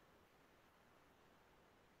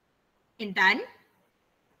 Intan.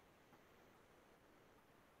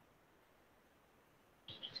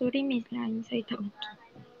 Sorry Miss, lain saya tak okey.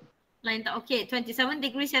 Lain tak okey. 27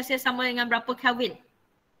 degree Celsius sama dengan berapa Kelvin?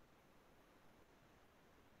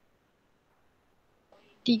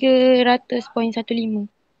 300.15.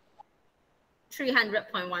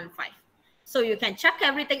 300.15. So you can check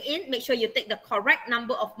everything in, make sure you take the correct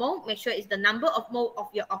number of mole, make sure it's the number of mole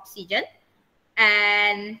of your oxygen.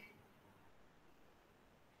 And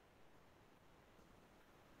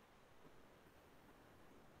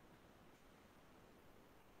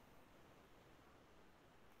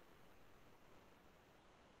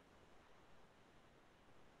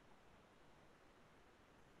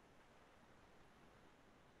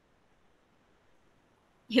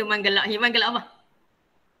Himan gelak apa?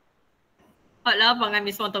 Alah, abang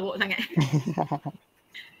ambil semua teruk sangat.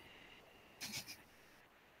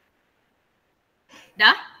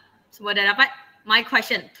 Dah? Semua dah dapat? My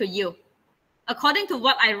question to you. According to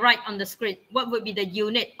what I write on the screen, what would be the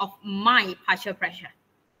unit of my partial pressure?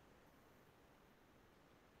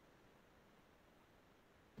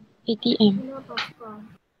 ATM.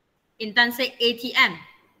 Intan say ATM.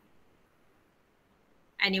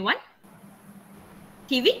 Anyone?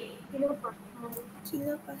 TV? Kilopascal.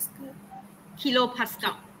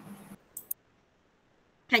 Kilopascal.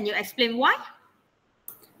 Can you explain why?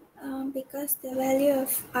 Because the value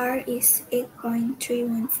of R is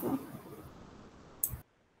 8.314.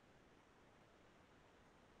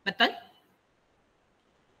 Betul?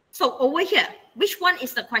 So over here, which one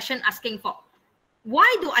is the question asking for? Why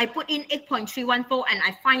do I put in 8.314 and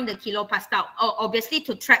I find the kilopascal? Oh, obviously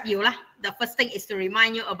to trap you lah. The first thing is to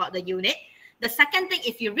remind you about the unit. The second thing,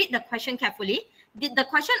 if you read the question carefully, did the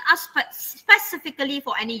question ask specifically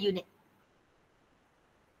for any unit?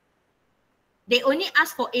 They only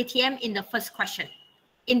ask for ATM in the first question.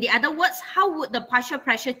 In the other words, how would the partial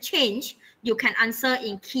pressure change? You can answer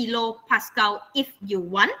in kilopascal if you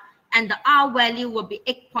want, and the R value will be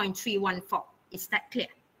 8.314. Is that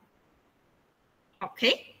clear?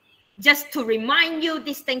 Okay. Just to remind you,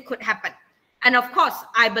 this thing could happen. And of course,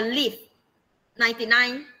 I believe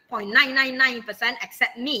 99.999%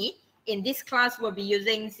 except me in this class will be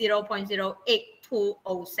using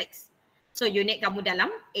 0.08206. So unit kamu dalam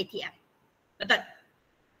ATM. Betul?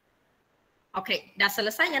 Okay, dah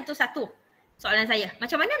selesai yang tu satu. Soalan saya,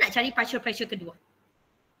 macam mana nak cari partial pressure kedua?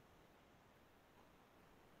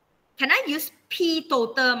 Can I use P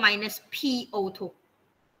total minus PO2?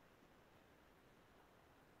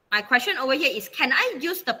 My question over here is, can I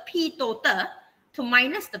use the P total to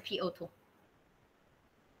minus the PO2?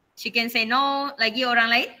 She can say no. Lagi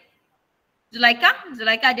orang lain? Zulaika?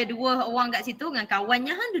 Zulaika ada dua orang kat situ dengan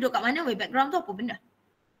kawannya. Han duduk kat mana? Weh, background tu apa benda?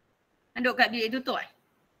 Han duduk kat bilik tutup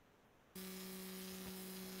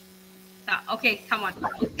Tak, okay, come on.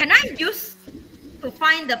 Can I use, to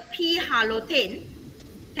find the P halotene,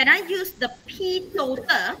 can I use the P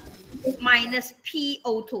total minus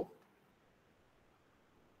PO2?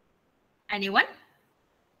 Anyone?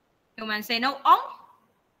 Anyone say no? Ong?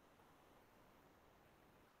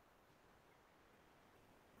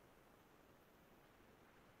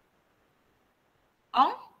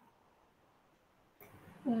 Ong?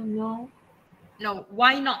 No, No,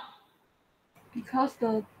 why not? because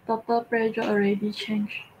the total pressure already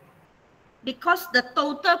changed. Because the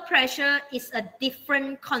total pressure is a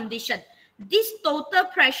different condition. This total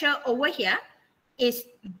pressure over here is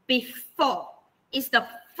before. It's the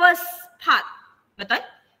first part. Betul?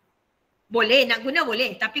 Boleh, nak guna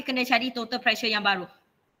boleh. Tapi kena cari total pressure yang baru.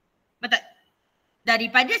 Betul?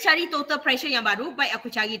 Daripada cari total pressure yang baru, baik aku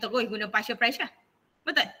cari terus guna partial pressure.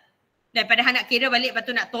 Betul? Daripada nak kira balik, lepas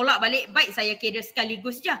tu nak tolak balik, baik saya kira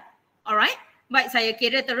sekaligus je. Alright? Baik saya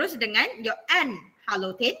kira terus dengan your N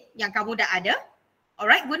halotene yang kamu dah ada.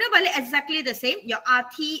 Alright? Guna balik exactly the same. Your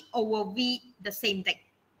RT over V the same thing.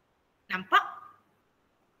 Nampak?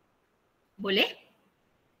 Boleh?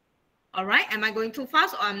 Alright? Am I going too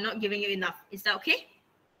fast or I'm not giving you enough? Is that okay?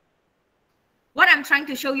 What I'm trying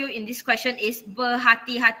to show you in this question is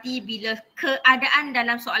berhati-hati bila keadaan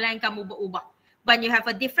dalam soalan yang kamu berubah. When you have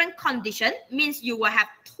a different condition, means you will have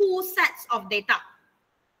two sets of data.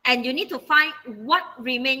 And you need to find what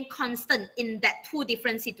remain constant in that two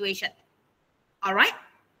different situation. Alright?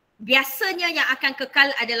 Biasanya yang akan kekal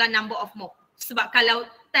adalah number of mole. Sebab kalau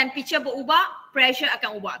temperature berubah, pressure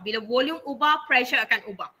akan ubah. Bila volume ubah, pressure akan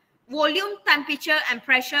ubah. Volume, temperature and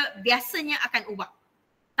pressure biasanya akan ubah.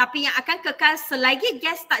 Tapi yang akan kekal selagi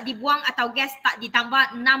gas tak dibuang atau gas tak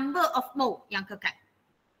ditambah, number of mole yang kekal.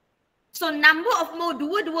 So number of mole,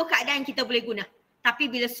 dua-dua keadaan kita boleh guna. Tapi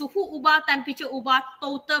bila suhu ubah, temperature ubah,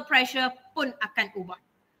 total pressure pun akan ubah.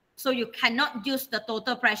 So you cannot use the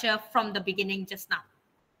total pressure from the beginning just now.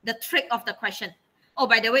 The trick of the question. Oh,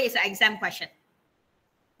 by the way, it's an exam question.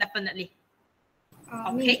 Definitely.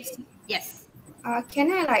 Okay. Yes. Can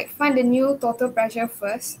I like find the new total pressure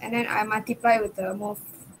first and then I multiply with the mole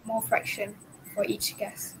fraction for each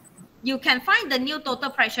gas? You can find the new total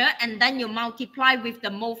pressure and then you multiply with the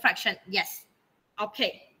mole fraction. Yes.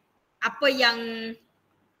 Okay. Apa yang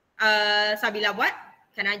Sabila buat?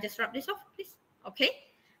 Can I just rub this off please? Okay.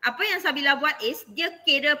 Apa yang Sabila buat is dia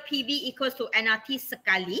kira PV equals to nRT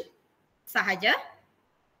sekali sahaja.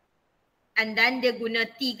 And then dia guna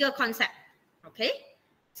 3 konsep. Okay.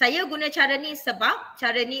 Saya guna cara ni sebab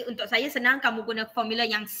cara ni untuk saya senang, kamu guna formula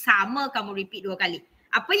yang sama kamu repeat 2 kali.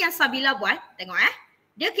 Apa yang Sabila buat? Tengok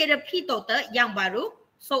dia kira P total yang baru.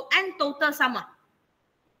 So N total sama.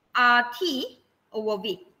 RT over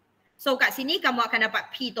V. So kat sini kamu akan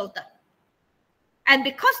dapat P total. And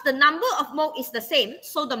because the number of mole is the same,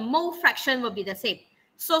 so the mole fraction will be the same.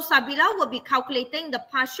 So Sabila will be calculating the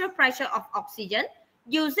partial pressure of oxygen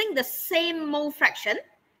using the same mole fraction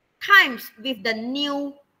times with the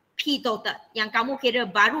new P total yang kamu kira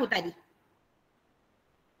baru tadi.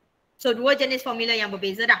 So 2 jenis formula yang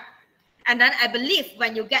berbeza dah. And then I believe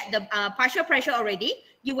when you get the partial pressure already,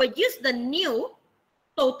 you will use the new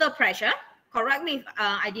total pressure. Correct me if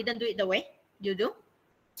I didn't do it the way you do.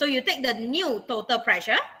 So you take the new total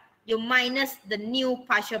pressure, you minus the new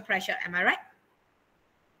partial pressure. Am I right?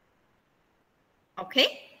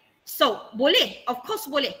 Okay. So boleh, of course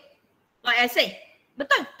boleh. Like I say,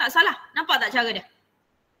 betul, tak salah. Nampak tak cara dia?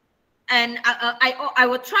 And I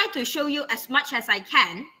will try to show you as much as I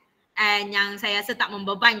can. And yang saya rasa tak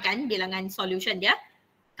membebankan bilangan solution dia.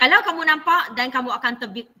 Kalau kamu nampak dan kamu akan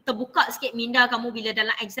terbuka sikit minda kamu bila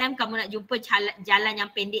dalam exam kamu nak jumpa jalan yang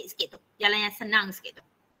pendek sikit tu. Jalan yang senang sikit tu.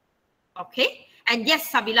 Okay. And yes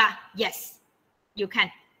Sabila, yes. You can.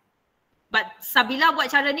 But Sabila buat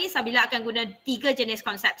cara ni, Sabila akan guna 3 jenis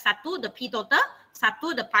konsep. Satu, the P total.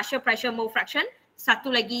 Satu, the partial pressure mole fraction. Satu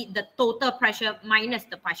lagi, the total pressure minus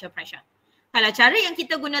the partial pressure. Kalau cara yang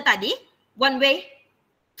kita guna tadi, one way,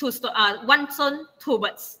 one stone, 2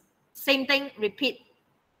 birds. Same thing, repeat.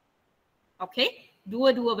 Okay,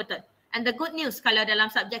 dua-dua betul. And the good news, kalau dalam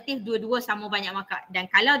subjektif, dua-dua sama banyak markah. Dan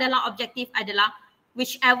kalau dalam objektif adalah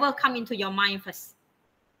whichever come into your mind first.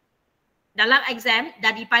 Dalam exam,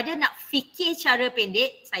 daripada nak fikir cara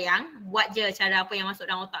pendek, sayang, buat je cara apa yang masuk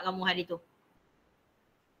dalam otak kamu hari tu.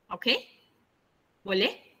 Okay?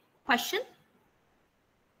 Boleh? Question?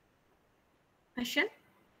 Question?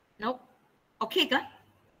 Nope. Okay ke?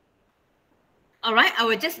 Alright, I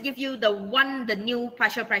will just give you the new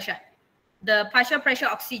partial pressure. The partial pressure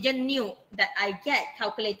oxygen new that I get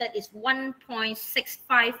calculated is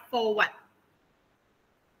 1.6541.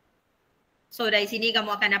 So dari sini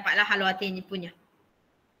kamu akan dapatlah haluatin punya.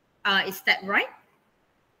 Is that right?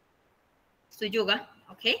 Setuju ke?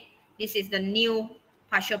 Okay. This is the new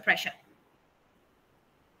partial pressure.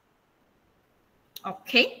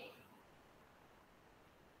 Okay.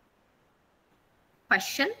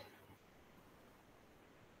 Question?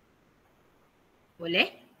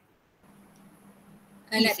 Boleh?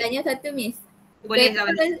 Nak tanya satu, Miss. Boleh,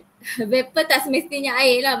 Vapor tak semestinya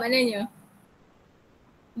air lah maknanya.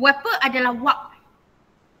 Vapor adalah wap.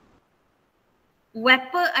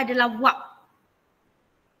 Vapor adalah wap.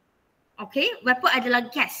 Okay, vapor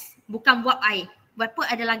adalah gas, bukan wap air. Vapor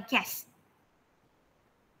adalah gas.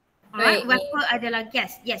 Alright, vapor adalah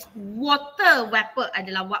gas. Yes, water vapor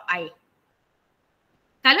adalah wap air.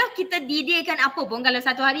 Kalau kita didihkan apa pun, kalau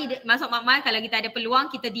satu hari masuk makmal, kalau kita ada peluang,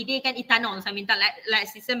 kita didihkan etanol. Saya minta lab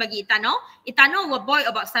assistant bagi etanol. Etanol will boil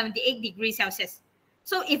about 78 degrees Celsius.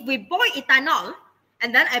 So if we boil ethanol,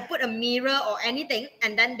 and then I put a mirror or anything,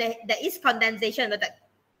 and then there is condensation.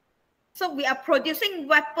 So we are producing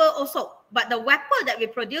vapor also. But the vapor that we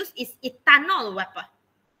produce is ethanol vapor.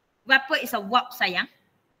 Vapor is a wap, sayang.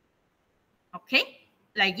 Okay,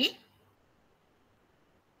 lagi?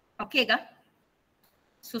 Okay ke?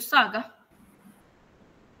 Susah ke?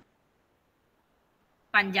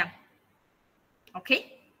 Panjang.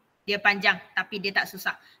 Okay? Dia panjang tapi dia tak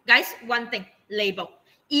susah. Guys, one thing, label.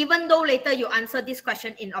 Even though later you answer this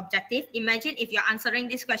question in objective, imagine if you're answering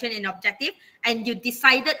this question in objective and you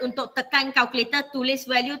decided untuk tekan calculator, tulis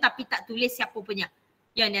value tapi tak tulis siapa punya.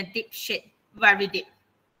 You're in a deep shit. Very deep.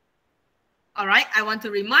 Alright, I want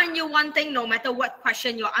to remind you one thing, no matter what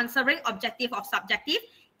question you're answering, objective or subjective,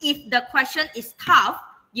 if the question is tough,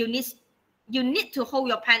 you need to hold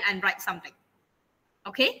your pen and write something.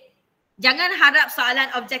 Okay? Jangan harap soalan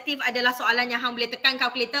objektif adalah soalan yang hang boleh tekan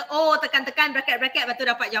kalkulator, oh tekan-tekan bracket-bracket lepas tu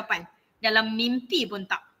dapat jawapan. Dalam mimpi pun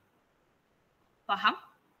tak. Faham?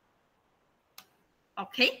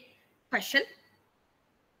 Okay. Question?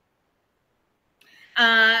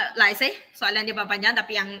 Like I say, soalan dia panjang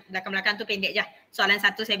tapi yang belakang-belakang tu pendek je. Soalan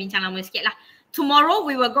satu saya bincang lama sikit lah. Tomorrow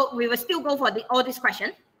we will still go for all this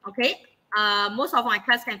question. Okay. Most of my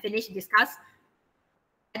class can finish discuss.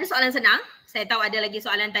 Ada soalan senang. Saya tahu ada lagi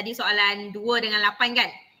soalan tadi, soalan 2 dengan 8 kan.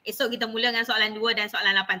 Esok kita mula dengan soalan 2 dan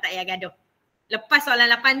soalan 8, tak payah gaduh. Lepas soalan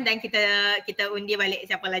 8 dan kita undi balik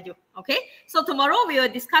siapa laju. Okay. So tomorrow we will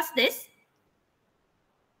discuss this.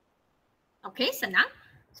 Okay, senang.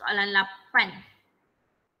 Soalan 8.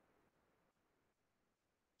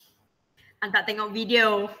 Tak tengok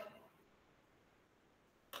video.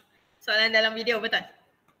 Soalan dalam video betul?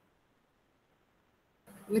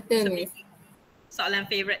 Betul. Soalan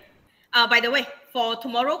favorite. By the way, for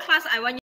tomorrow class, I want you